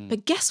that?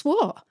 But guess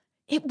what?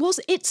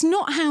 It's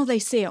not how they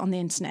see it on the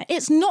internet.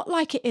 It's not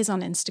like it is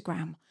on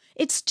Instagram.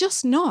 It's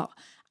just not.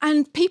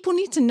 And people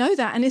need to know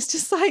that. And it's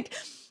just like,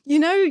 you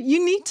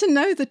need to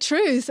know the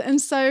truth.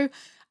 And so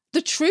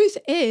the truth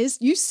is,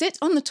 you sit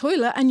on the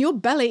toilet and your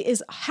belly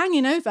is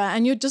hanging over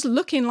and you're just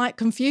looking like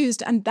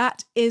confused. And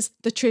that is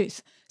the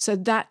truth. So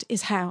that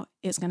is how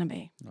it's going to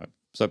be. Right.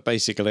 So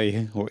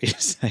basically what you're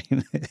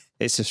saying,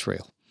 it's just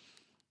real.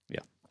 Yeah.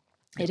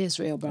 It is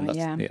real, Brian.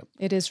 Yeah.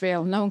 It is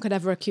real. No one could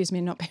ever accuse me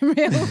of not being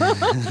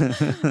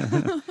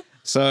real.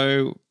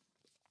 So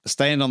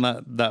staying on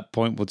that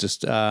point, we'll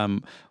just,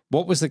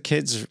 what was the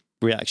kids'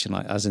 reaction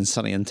like, as in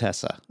Sonny and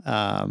Tessa,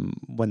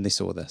 when they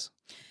saw this?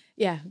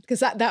 Yeah,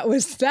 because that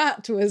was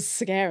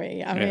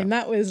scary. I mean,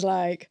 that was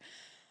like,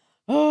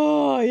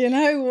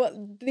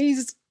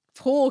 these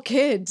poor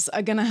kids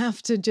are going to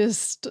have to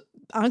just,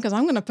 because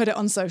I'm going to put it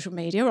on social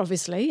media,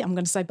 obviously. I'm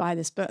going to say, buy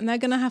this book, and they're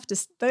going to have to,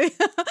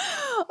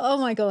 oh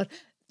my God.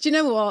 Do you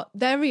know what?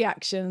 Their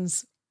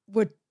reactions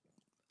were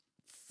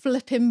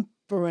flipping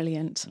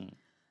brilliant.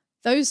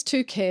 Those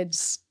two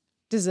kids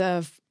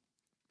deserve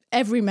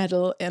every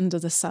medal under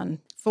the sun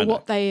for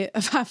what they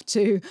have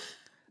to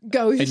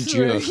go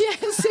endure through.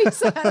 Yes,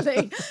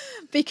 exactly.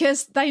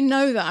 Because they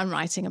know that I'm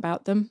writing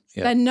about them.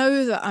 Yeah. They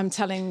know that I'm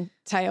telling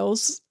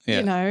tales,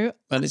 And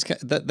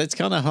it's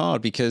kind of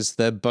hard because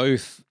they're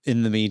both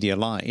in the media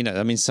light.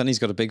 I mean, Sonny's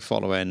got a big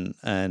following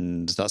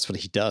and that's what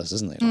he does,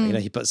 isn't it?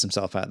 Like, he puts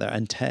himself out there,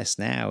 and Tess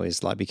now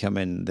is like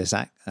becoming this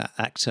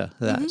actor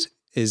that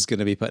is going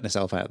to be putting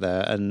herself out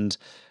there, and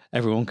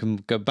everyone can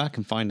go back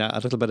and find out a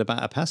little bit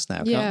about her past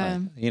now,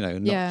 can't they?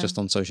 Not just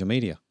on social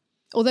media.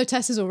 Although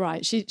Tess is all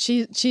right,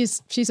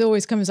 she's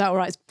always comes out all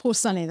right. It's poor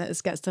Sonny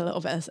that gets a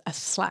little bit of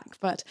slack,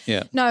 but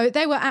no,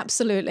 they were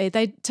absolutely.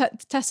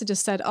 Tessa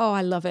just said, "Oh,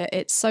 I love it.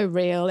 It's so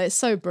real. It's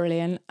so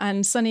brilliant."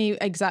 And Sonny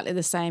exactly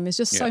the same. It's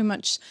just so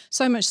much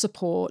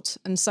support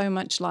and so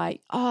much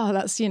like, "Oh,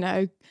 that's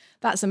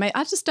amazing."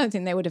 I just don't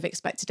think they would have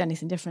expected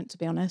anything different, to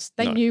be honest.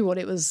 They knew what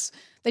it was.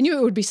 They knew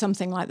it would be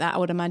something like that, I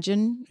would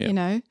imagine.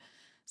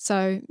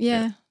 So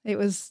it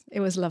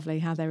was lovely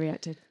how they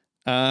reacted.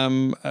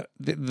 The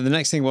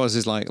next thing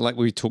is like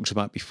we talked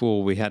about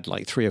before, we had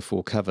like 3 or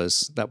 4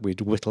 covers that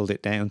we'd whittled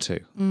it down to.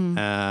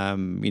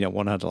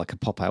 One had like a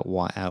pop-out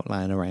white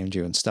outline around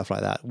you and stuff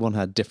like that. One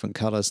had different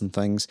colors and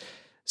things.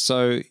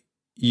 So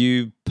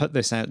you put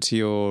this out to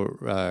your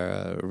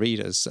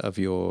readers of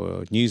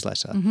your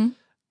newsletter.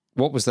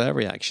 What was their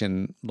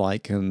reaction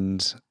like,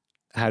 and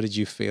how did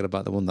you feel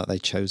about the one that they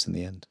chose in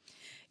the end?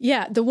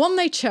 Yeah, the one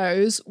they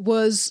chose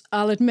was,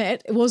 I'll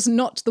admit, it was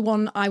not the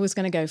one I was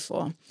going to go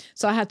for.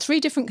 So I had 3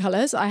 different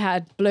colours. I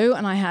had blue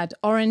and I had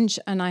orange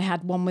and I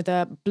had one with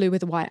a blue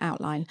with a white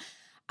outline.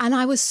 And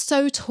I was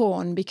so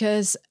torn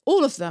because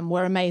all of them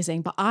were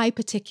amazing, but I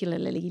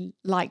particularly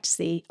liked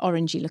the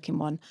orangey looking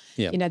one.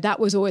 Yeah. That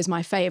was always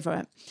my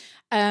favourite.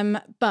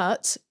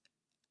 But,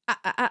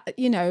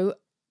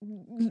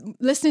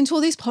 listening to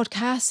all these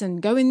podcasts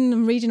and going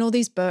and reading all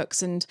these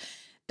books, and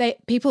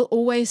people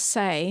always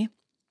say,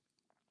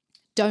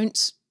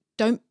 don't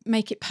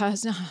make it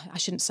personal. I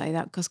shouldn't say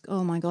that because,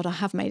 oh my God, I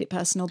have made it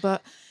personal.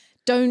 But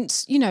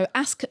don't,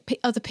 ask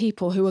other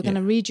people who are going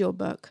to read your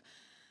book.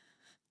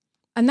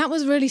 And that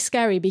was really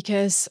scary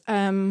because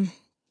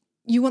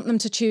you want them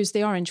to choose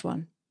the orange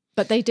one.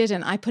 But they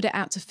didn't. I put it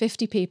out to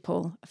 50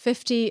 people.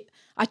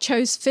 I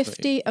chose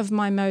 50 of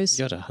my most...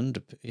 You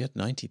had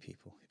 90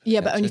 people. Yeah,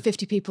 but Gotcha. only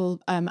 50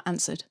 people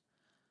answered.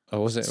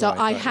 Oh, was it? So Right,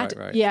 I right, had,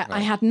 right, I right.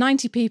 had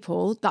 90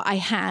 people that I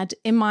had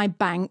in my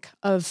bank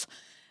of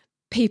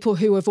people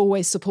who have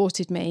always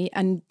supported me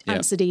and Yeah.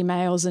 answered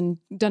emails and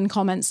done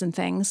comments and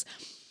things.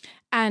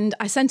 And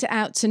I sent it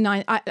out to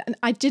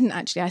I didn't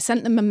actually. I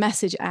sent them a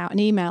message out, an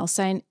email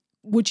saying,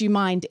 would you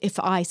mind if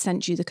I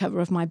sent you the cover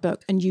of my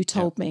book? And you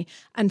told me.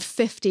 And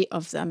 50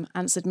 of them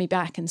answered me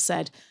back and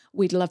said,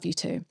 we'd love you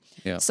to.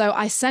 Yeah. So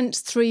I sent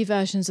 3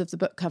 versions of the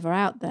book cover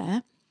out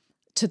there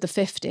to the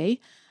 50.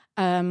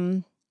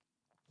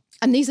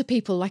 And these are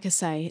people, like I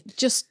say,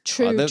 just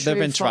true, they've true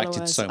interacted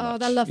followers. so much. Oh,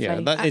 they're lovely. Yeah,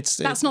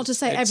 That's not to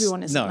say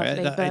everyone is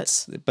lovely,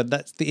 but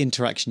that's the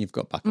interaction you've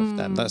got back off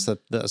them.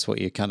 That's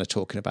what you're kind of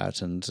talking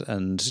about,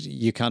 and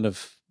you kind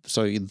of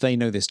so they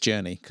know this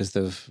journey because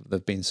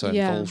they've been so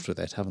Yeah. involved with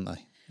it, haven't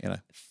they? You know,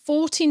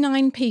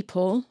 49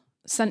 people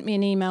sent me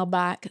an email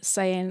back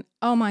saying,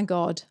 oh my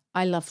God,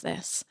 I love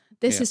this.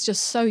 This Yeah. is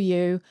just so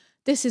you.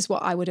 This is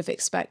what I would have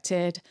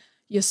expected.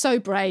 You're so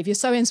brave. You're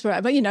so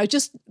inspiring. But,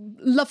 just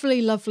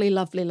lovely, lovely,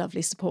 lovely,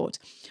 lovely support.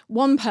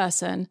 One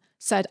person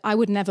said, I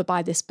would never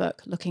buy this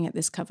book looking at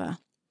this cover.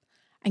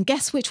 And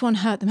guess which one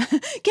hurt them?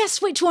 Guess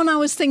which one I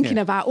was thinking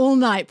about all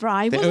night,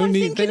 Bri? The Was I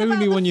only- thinking the about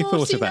only the one you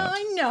thought 49?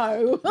 about.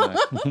 No.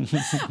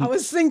 I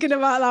was thinking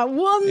about that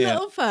one Yeah.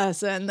 little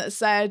person that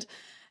said,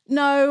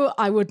 no,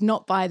 I would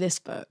not buy this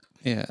book.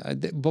 yeah.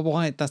 But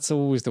why? That's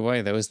always the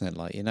way, though, isn't it?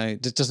 Like,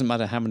 it just doesn't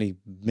matter how many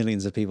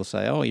millions of people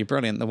say, "Oh, you're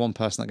brilliant." The one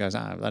person that goes,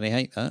 "I bloody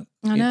hate that."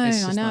 I know, It's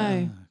just I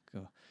like, know.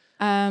 oh,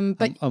 God.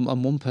 But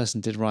And one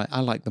person did write,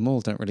 "I like them all.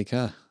 Don't really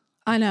care."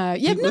 I know.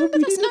 Yeah, no, but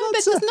there's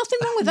nothing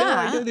wrong with No,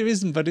 that. I know there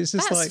isn't, but it's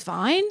just That's like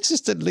fine.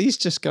 just at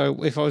least just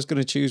go. If I was going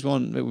to choose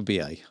one, it would be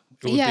A. It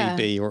would Yeah.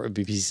 be B or it would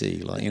be C.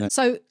 Like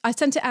So I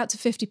sent it out to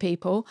 50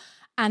 people,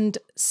 and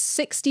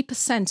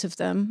 60% of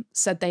them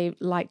said they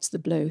liked the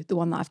blue, the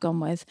one that I've gone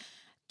with.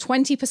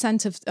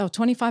 25% of them, or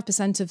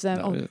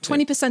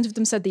 20% of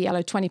them said the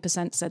yellow,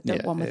 20% said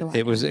the one with the white.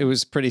 it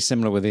was pretty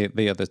similar with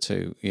the other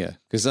two. Yeah,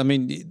 because I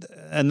mean,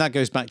 and that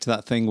goes back to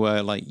that thing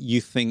where like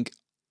you think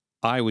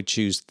I would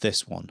choose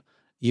this one.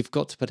 You've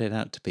got to put it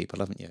out to people,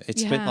 haven't you?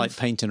 It's You a bit like have.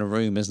 painting a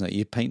room, isn't it?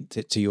 You paint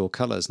it to your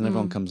colours, and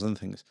everyone comes in and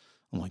thinks,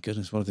 "Oh my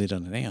goodness, what have they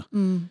done in here?"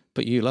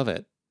 But you love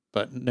it,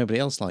 but nobody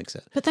else likes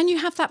it. But then you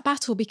have that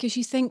battle because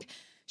you think,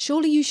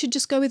 surely you should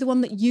just go with the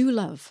one that you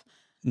love.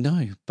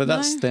 No, but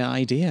that's No? the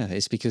idea.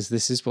 It's because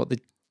this is what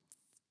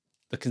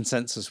the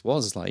consensus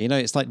was like.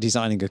 It's like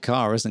designing a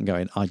car, isn't it?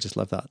 Going, I just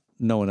love that.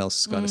 No one else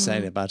is going to say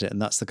anything about it,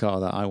 and that's the car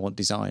that I want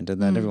designed.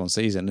 And then everyone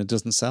sees it, and it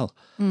doesn't sell.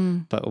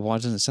 But why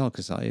doesn't it sell?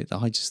 Because I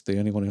just the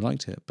only one who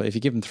liked it. But if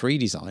you give them 3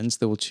 designs,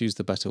 they will choose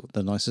the better,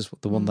 the nicest,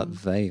 the one that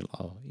they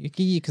love.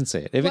 You can see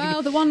it. If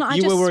Well, the one that I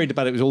you were just- worried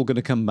about it was all going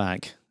to come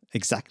back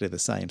exactly the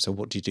same. So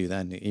what do you do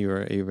then?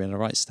 You're in a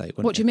right state.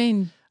 What do you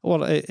mean?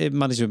 Well, it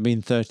managed to have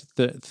been 30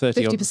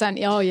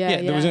 50%? Oh,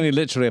 yeah. there was only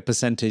literally a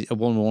percentage, a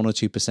 1 or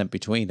 2%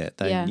 between it.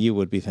 Then Yeah. you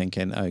would be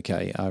thinking,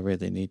 okay, I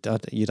really need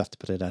that. You'd have to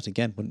put it out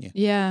again, wouldn't you?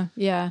 Yeah.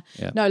 Yeah.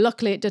 No,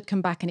 luckily it did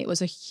come back, and it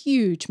was a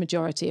huge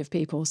majority of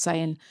people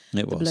saying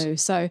It the was. blue.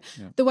 So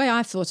the way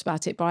I've thought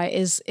about it, Bri,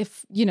 is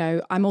if,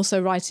 I'm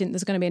also writing,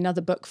 there's going to be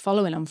another book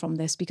following on from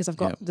this because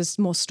there's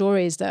more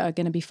stories that are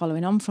going to be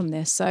following on from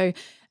this. So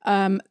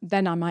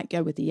then I might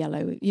go with the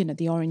yellow,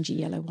 the orangey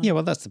yellow one. Yeah,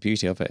 well, that's the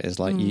beauty of it is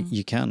like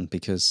you can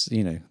because,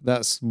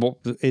 that's what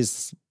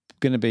is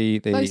going to be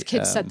the... Both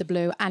kids said the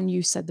blue and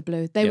you said the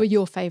blue. They were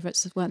your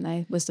favourites, weren't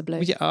they? Was the blue?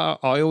 Yeah,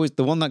 I always,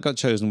 the one that got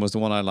chosen was the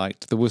one I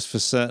liked. There was for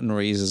certain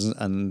reasons,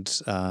 and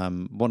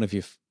one of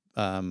you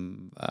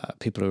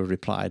people who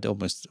replied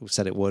almost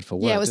said it word for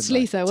word. Yeah, it was didn't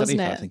they? Talitha, wasn't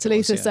I it? think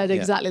Talitha was, yeah, said yeah.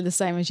 exactly the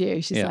same as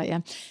you. She's Yeah. like,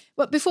 yeah.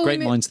 But before Great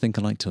we move, minds think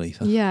alike,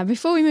 Talitha. yeah,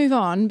 before we move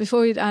on,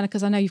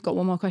 because I know you've got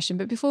one more question,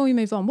 but before we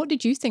move on, what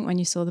did you think when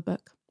you saw the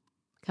book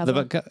cover?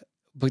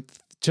 But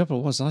the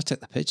trouble was, I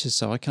took the pictures,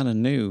 so I kind of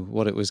knew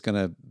what it was going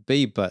to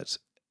be. But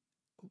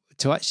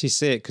to actually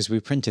see it, because we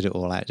printed it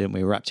all out, didn't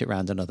we? Wrapped it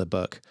around another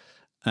book,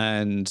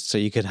 and so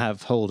you could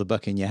hold a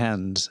book in your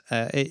hand.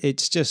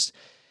 It's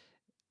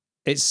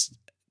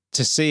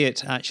to see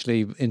it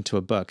actually into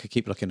a book. I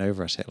keep looking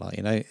over at it, like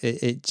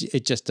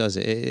it just does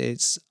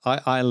it.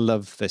 I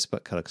love this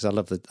book color because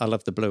I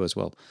love the blue as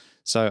well.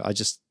 So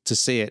to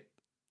see it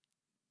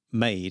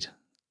made.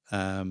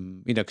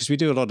 Because we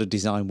do a lot of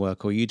design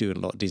work, or you do a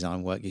lot of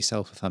design work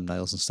yourself for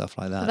thumbnails and stuff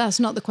like that. But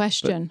that's not the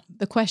question.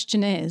 The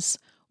question is,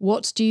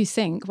 what do you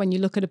think when you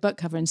look at a book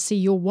cover and see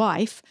your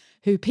wife,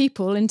 who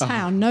people in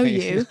town know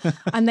you,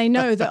 and they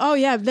know that, oh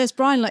yeah, there's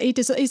Brian, like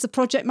he's the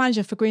project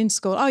manager for Green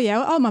School. Oh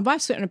yeah, my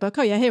wife's written a book.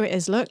 Oh yeah, here it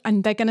is, look.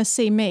 And they're going to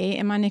see me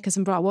in my knickers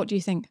and bra. What do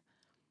you think?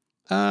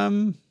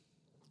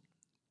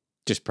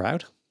 Just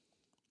proud.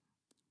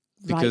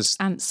 Because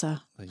right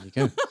answer. there you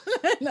go.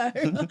 No,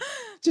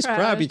 Just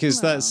proud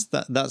because Well.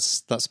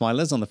 that's my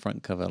Liz on the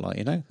front cover,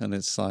 and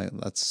it's like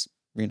that's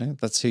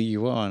who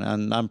you are,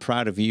 and I'm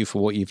proud of you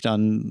for what you've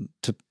done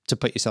to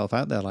put yourself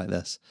out there like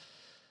this.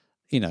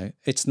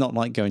 It's not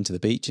like going to the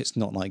beach. It's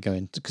not like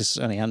going because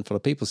only a handful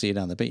of people see you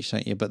down the beach,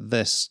 don't you? But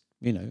this,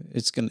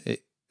 it's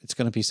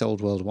gonna be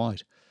sold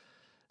worldwide.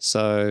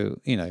 So,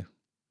 you know,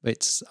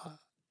 it's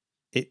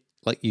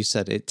like you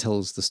said, it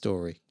tells the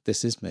story.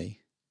 This is me.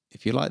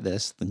 If you like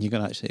this, then you're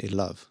going to actually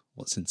love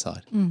what's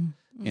inside,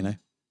 you know,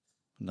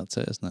 and that's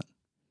it, isn't it?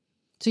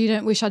 So you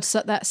don't wish I'd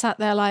sat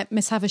there like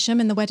Miss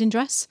Havisham in the wedding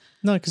dress?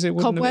 No, because it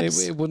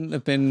wouldn't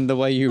have been the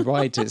way you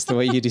write. It's the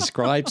way you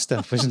describe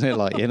stuff, isn't it?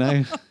 Like, you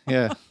know,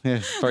 yeah,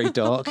 very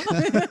dark.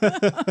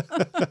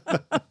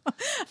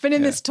 I've been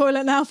in this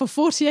toilet now for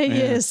 48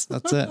 years.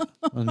 That's it.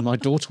 And my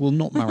daughter will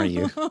not marry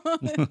you.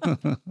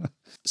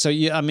 So,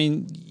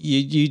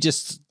 you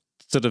just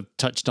sort of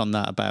touched on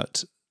that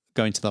about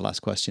going to the last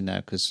question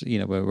now, because, you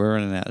know, we're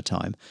running out of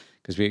time.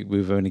 Because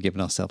we've only given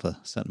ourselves a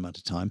certain amount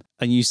of time.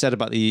 And you said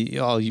about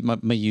you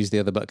may use the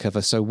other book cover.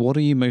 So what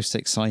are you most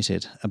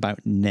excited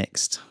about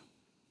next?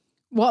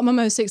 What am I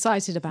most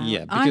excited about?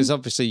 Yeah, because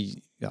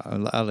obviously,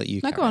 I'll let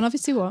you. No, go on.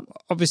 Obviously what?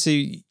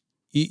 Obviously,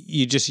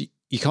 you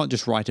can't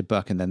just write a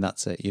book and then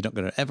that's it. You're not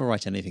going to ever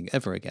write anything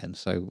ever again.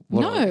 So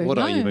what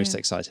are you most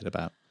excited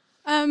about?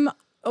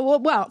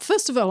 Well,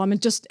 first of all, I'm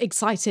just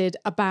excited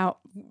about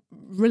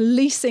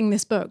releasing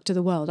this book to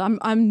the world.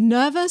 I'm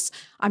nervous,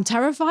 I'm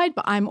terrified,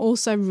 but I'm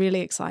also really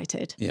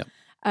excited. Yeah.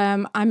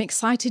 I'm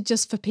excited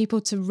just for people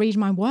to read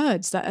my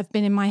words that have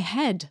been in my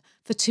head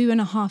for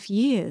 2.5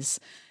 years.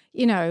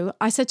 You know,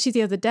 I said to you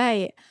the other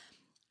day,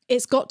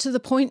 it's got to the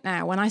point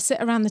now when I sit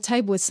around the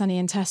table with Sonny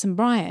and Tess and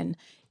Brian,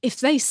 if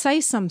they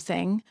say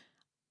something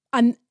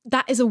and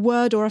that is a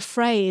word or a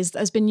phrase that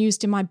has been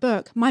used in my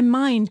book, my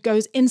mind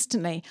goes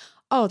instantly,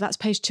 oh, that's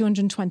page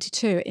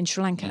 222 in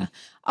Sri Lanka.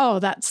 Oh,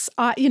 that's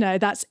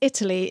that's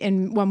Italy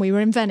when we were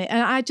in Venice.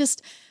 And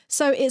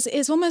so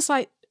it's almost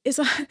like it's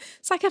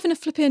like having a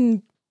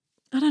flipping,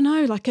 I don't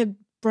know, like a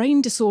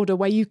brain disorder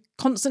where you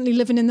constantly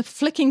living in the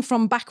flicking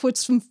from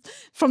backwards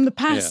from the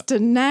past to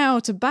now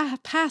to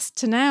past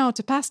to now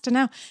to past to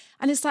now,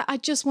 and it's like I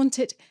just want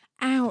it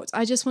out.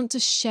 I just want to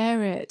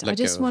share it. To let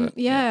it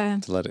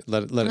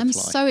fly. I'm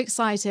so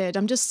excited.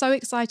 I'm just so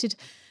excited.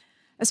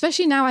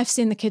 Especially now I've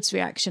seen the kids'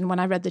 reaction when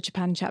I read the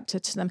Japan chapter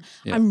to them.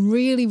 Yeah. I'm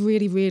really,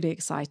 really, really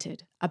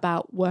excited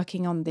about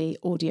working on the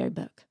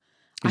audiobook.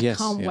 I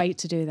can't wait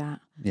to do that.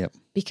 Yep.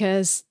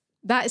 Because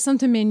that is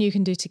something me and you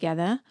can do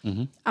together.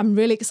 Mm-hmm. I'm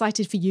really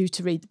excited for you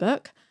to read the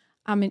book.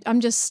 I'm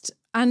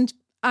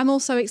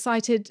also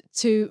excited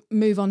to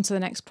move on to the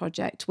next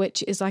project,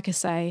 which is, like I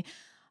say,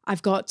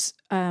 I've got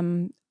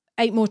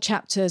 8 more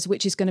chapters,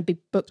 which is going to be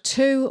book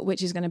 2,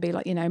 which is going to be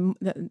like, you know,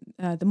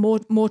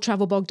 the more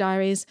Travel Bog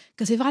Diaries.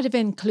 Because if I'd have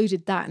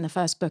included that in the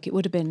first book, it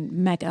would have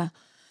been mega.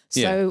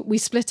 So we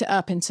split it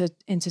up into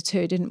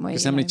 2, didn't we?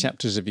 Because how many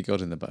chapters have you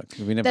got in the book?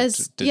 We never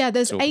there's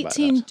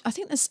 18. I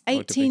think there's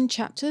 18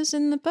 chapters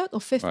in the book,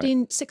 or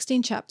 15,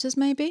 16 chapters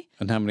maybe.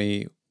 And how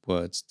many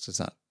words does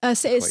that?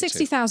 So it's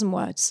 60,000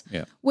 words.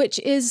 Yeah. Which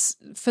is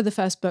for the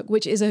first book,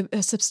 which is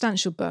a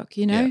substantial book,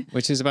 you know. Yeah,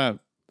 which is about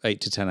 8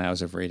 to 10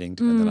 hours of reading,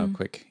 depending on how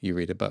quick you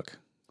read a book.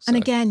 So. And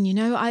again, you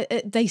know,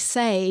 they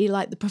say,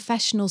 like the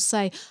professionals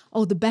say,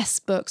 oh, the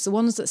best books, the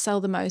ones that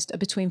sell the most are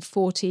between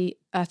 30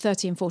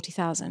 and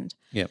 40,000.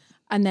 Yeah.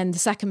 And then the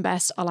second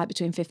best are like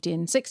between 50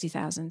 and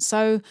 60,000.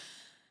 So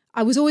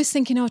I was always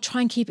thinking, I'll try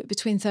and keep it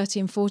between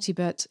 30 and 40,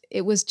 but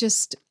there was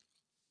just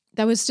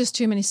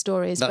too many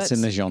stories. That's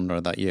in the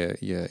genre that you're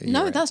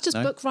No, in. That's just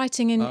book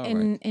writing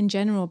in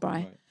general,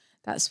 Brian. Right.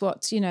 That's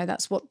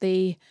what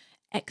the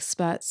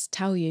experts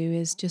tell you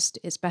is just,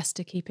 it's best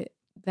to keep it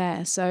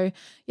there. So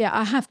yeah,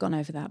 I have gone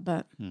over that,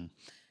 but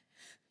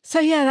so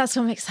yeah, that's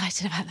what I'm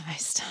excited about the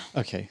most.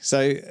 Okay,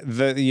 so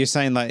you're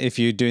saying that if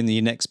you're doing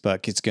the next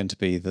book, it's going to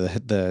be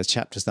the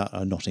chapters that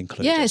are not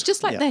included. Yeah, it's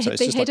just like the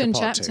hidden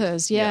like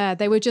chapters. Yeah,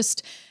 they were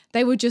just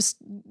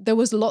there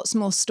was lots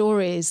more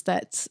stories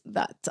that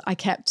I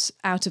kept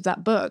out of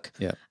that book.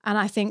 Yeah, and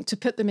I think to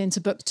put them into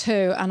book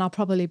 2, and I'll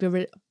probably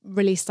be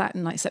release that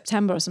in like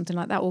September or something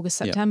like that, August,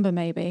 September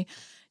maybe.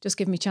 Just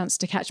give me a chance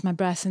to catch my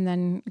breath and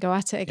then go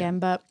at it again.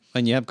 But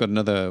and you have got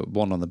another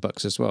one on the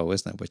books as well,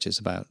 isn't it? Which is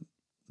about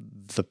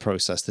the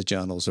process, the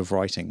journals of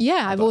writing.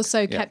 Yeah, I've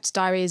also kept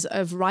diaries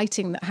of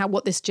writing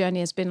what this journey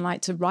has been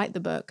like to write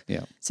the book.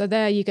 Yeah. So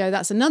there you go.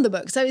 That's another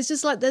book. So it's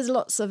just like there's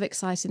lots of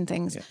exciting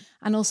things. Yeah.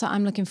 And also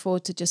I'm looking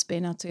forward to just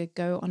being able to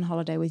go on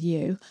holiday with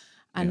you.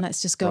 And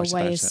let's just go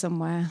away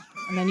somewhere.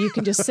 And then you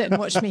can just sit and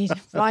watch me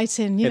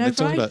writing, you know,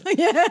 Brian?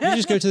 Yeah. You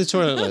just go to the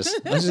toilet,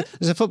 Liz.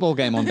 There's a football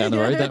game on down the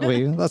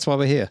road. That's why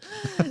we're here.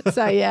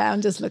 So, yeah,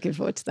 I'm just looking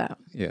forward to that.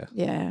 Yeah.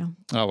 Yeah.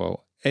 Oh,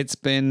 well, it's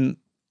been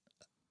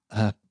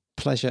a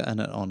pleasure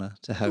and an honour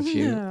to have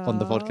you on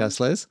the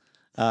podcast, Liz.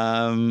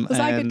 Was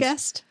I a good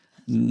guest?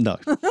 No.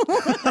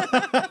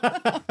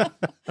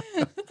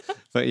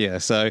 But yeah,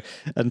 so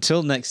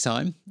until next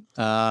time,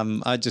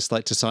 I'd just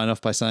like to sign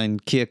off by saying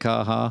kia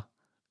kaha.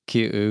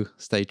 Kia,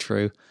 stay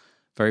true.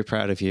 Very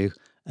proud of you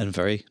and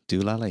very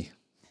doolally.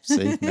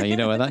 See, now you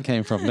know where that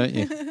came from, don't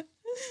you?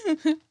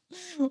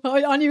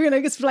 Well, aren't you going to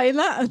explain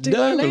that?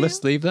 No, but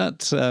let's leave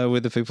that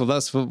with the people.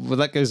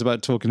 That goes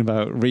about talking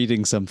about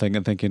reading something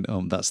and thinking,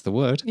 oh, that's the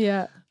word.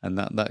 Yeah. And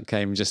that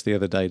came just the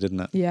other day, didn't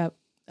it? Yeah.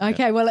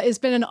 Okay, well, it's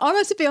been an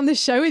honor to be on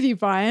this show with you,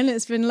 Brian.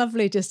 It's been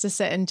lovely just to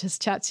sit and just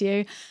chat to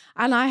you.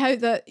 And I hope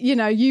that,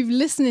 you've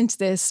listening to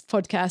this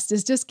podcast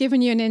has just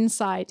given you an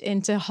insight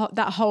into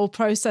that whole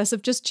process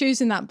of just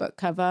choosing that book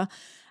cover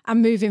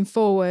and moving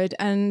forward.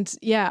 And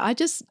yeah,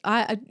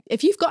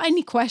 if you've got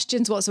any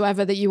questions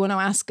whatsoever that you want to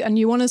ask and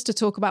you want us to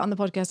talk about on the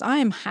podcast, I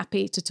am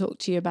happy to talk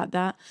to you about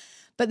that.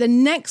 But the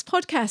next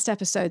podcast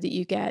episode that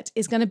you get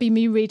is going to be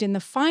me reading the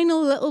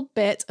final little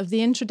bit of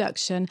the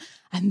introduction.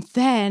 And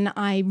then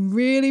I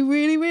really,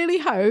 really, really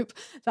hope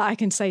that I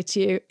can say to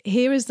you,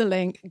 here is the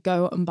link,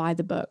 go and buy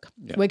the book.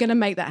 Yeah. We're going to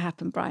make that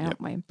happen, Brian,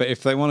 aren't we? But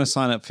if they want to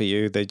sign up for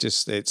you,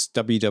 it's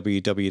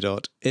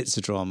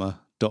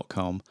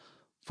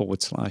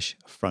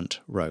www.itsadrama.com/front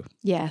row.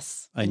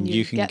 Yes. And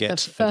you can get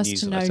the first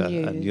to know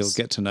news. And you'll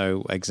get to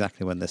know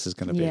exactly when this is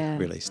going to be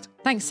released.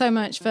 Thanks so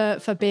much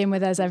for being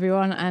with us,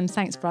 everyone. And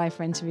thanks, Brian,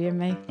 for interviewing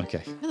me.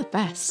 Okay. You're the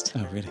best.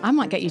 Oh, really? I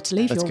might get you to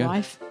leave your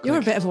wife. You're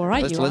a bit of all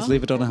right, Let's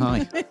leave it on a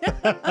high.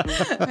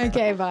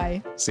 Okay,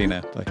 bye. See you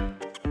now. Bye.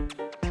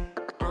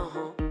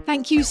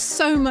 Thank you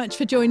so much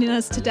for joining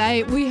us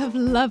today. We have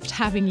loved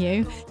having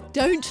you.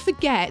 Don't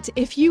forget,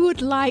 if you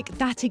would like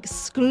that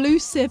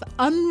exclusive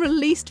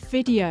unreleased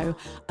video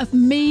of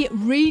me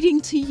reading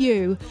to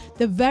you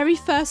the very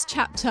first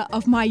chapter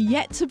of my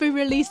yet to be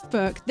released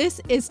book,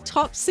 this is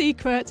top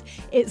secret,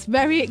 it's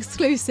very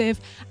exclusive,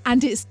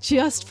 and it's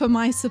just for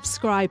my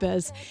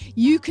subscribers.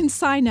 You can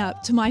sign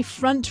up to my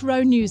Front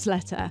Row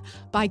newsletter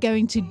by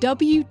going to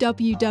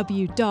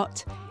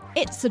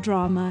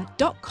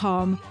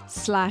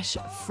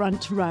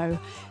www.itsadrama.com/front row.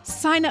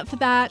 Sign up for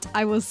that.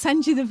 I will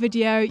send you the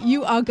video.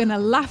 You are going to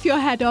laugh your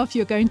head off.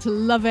 You're going to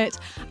love it.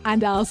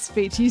 And I'll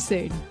speak to you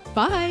soon.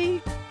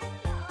 Bye.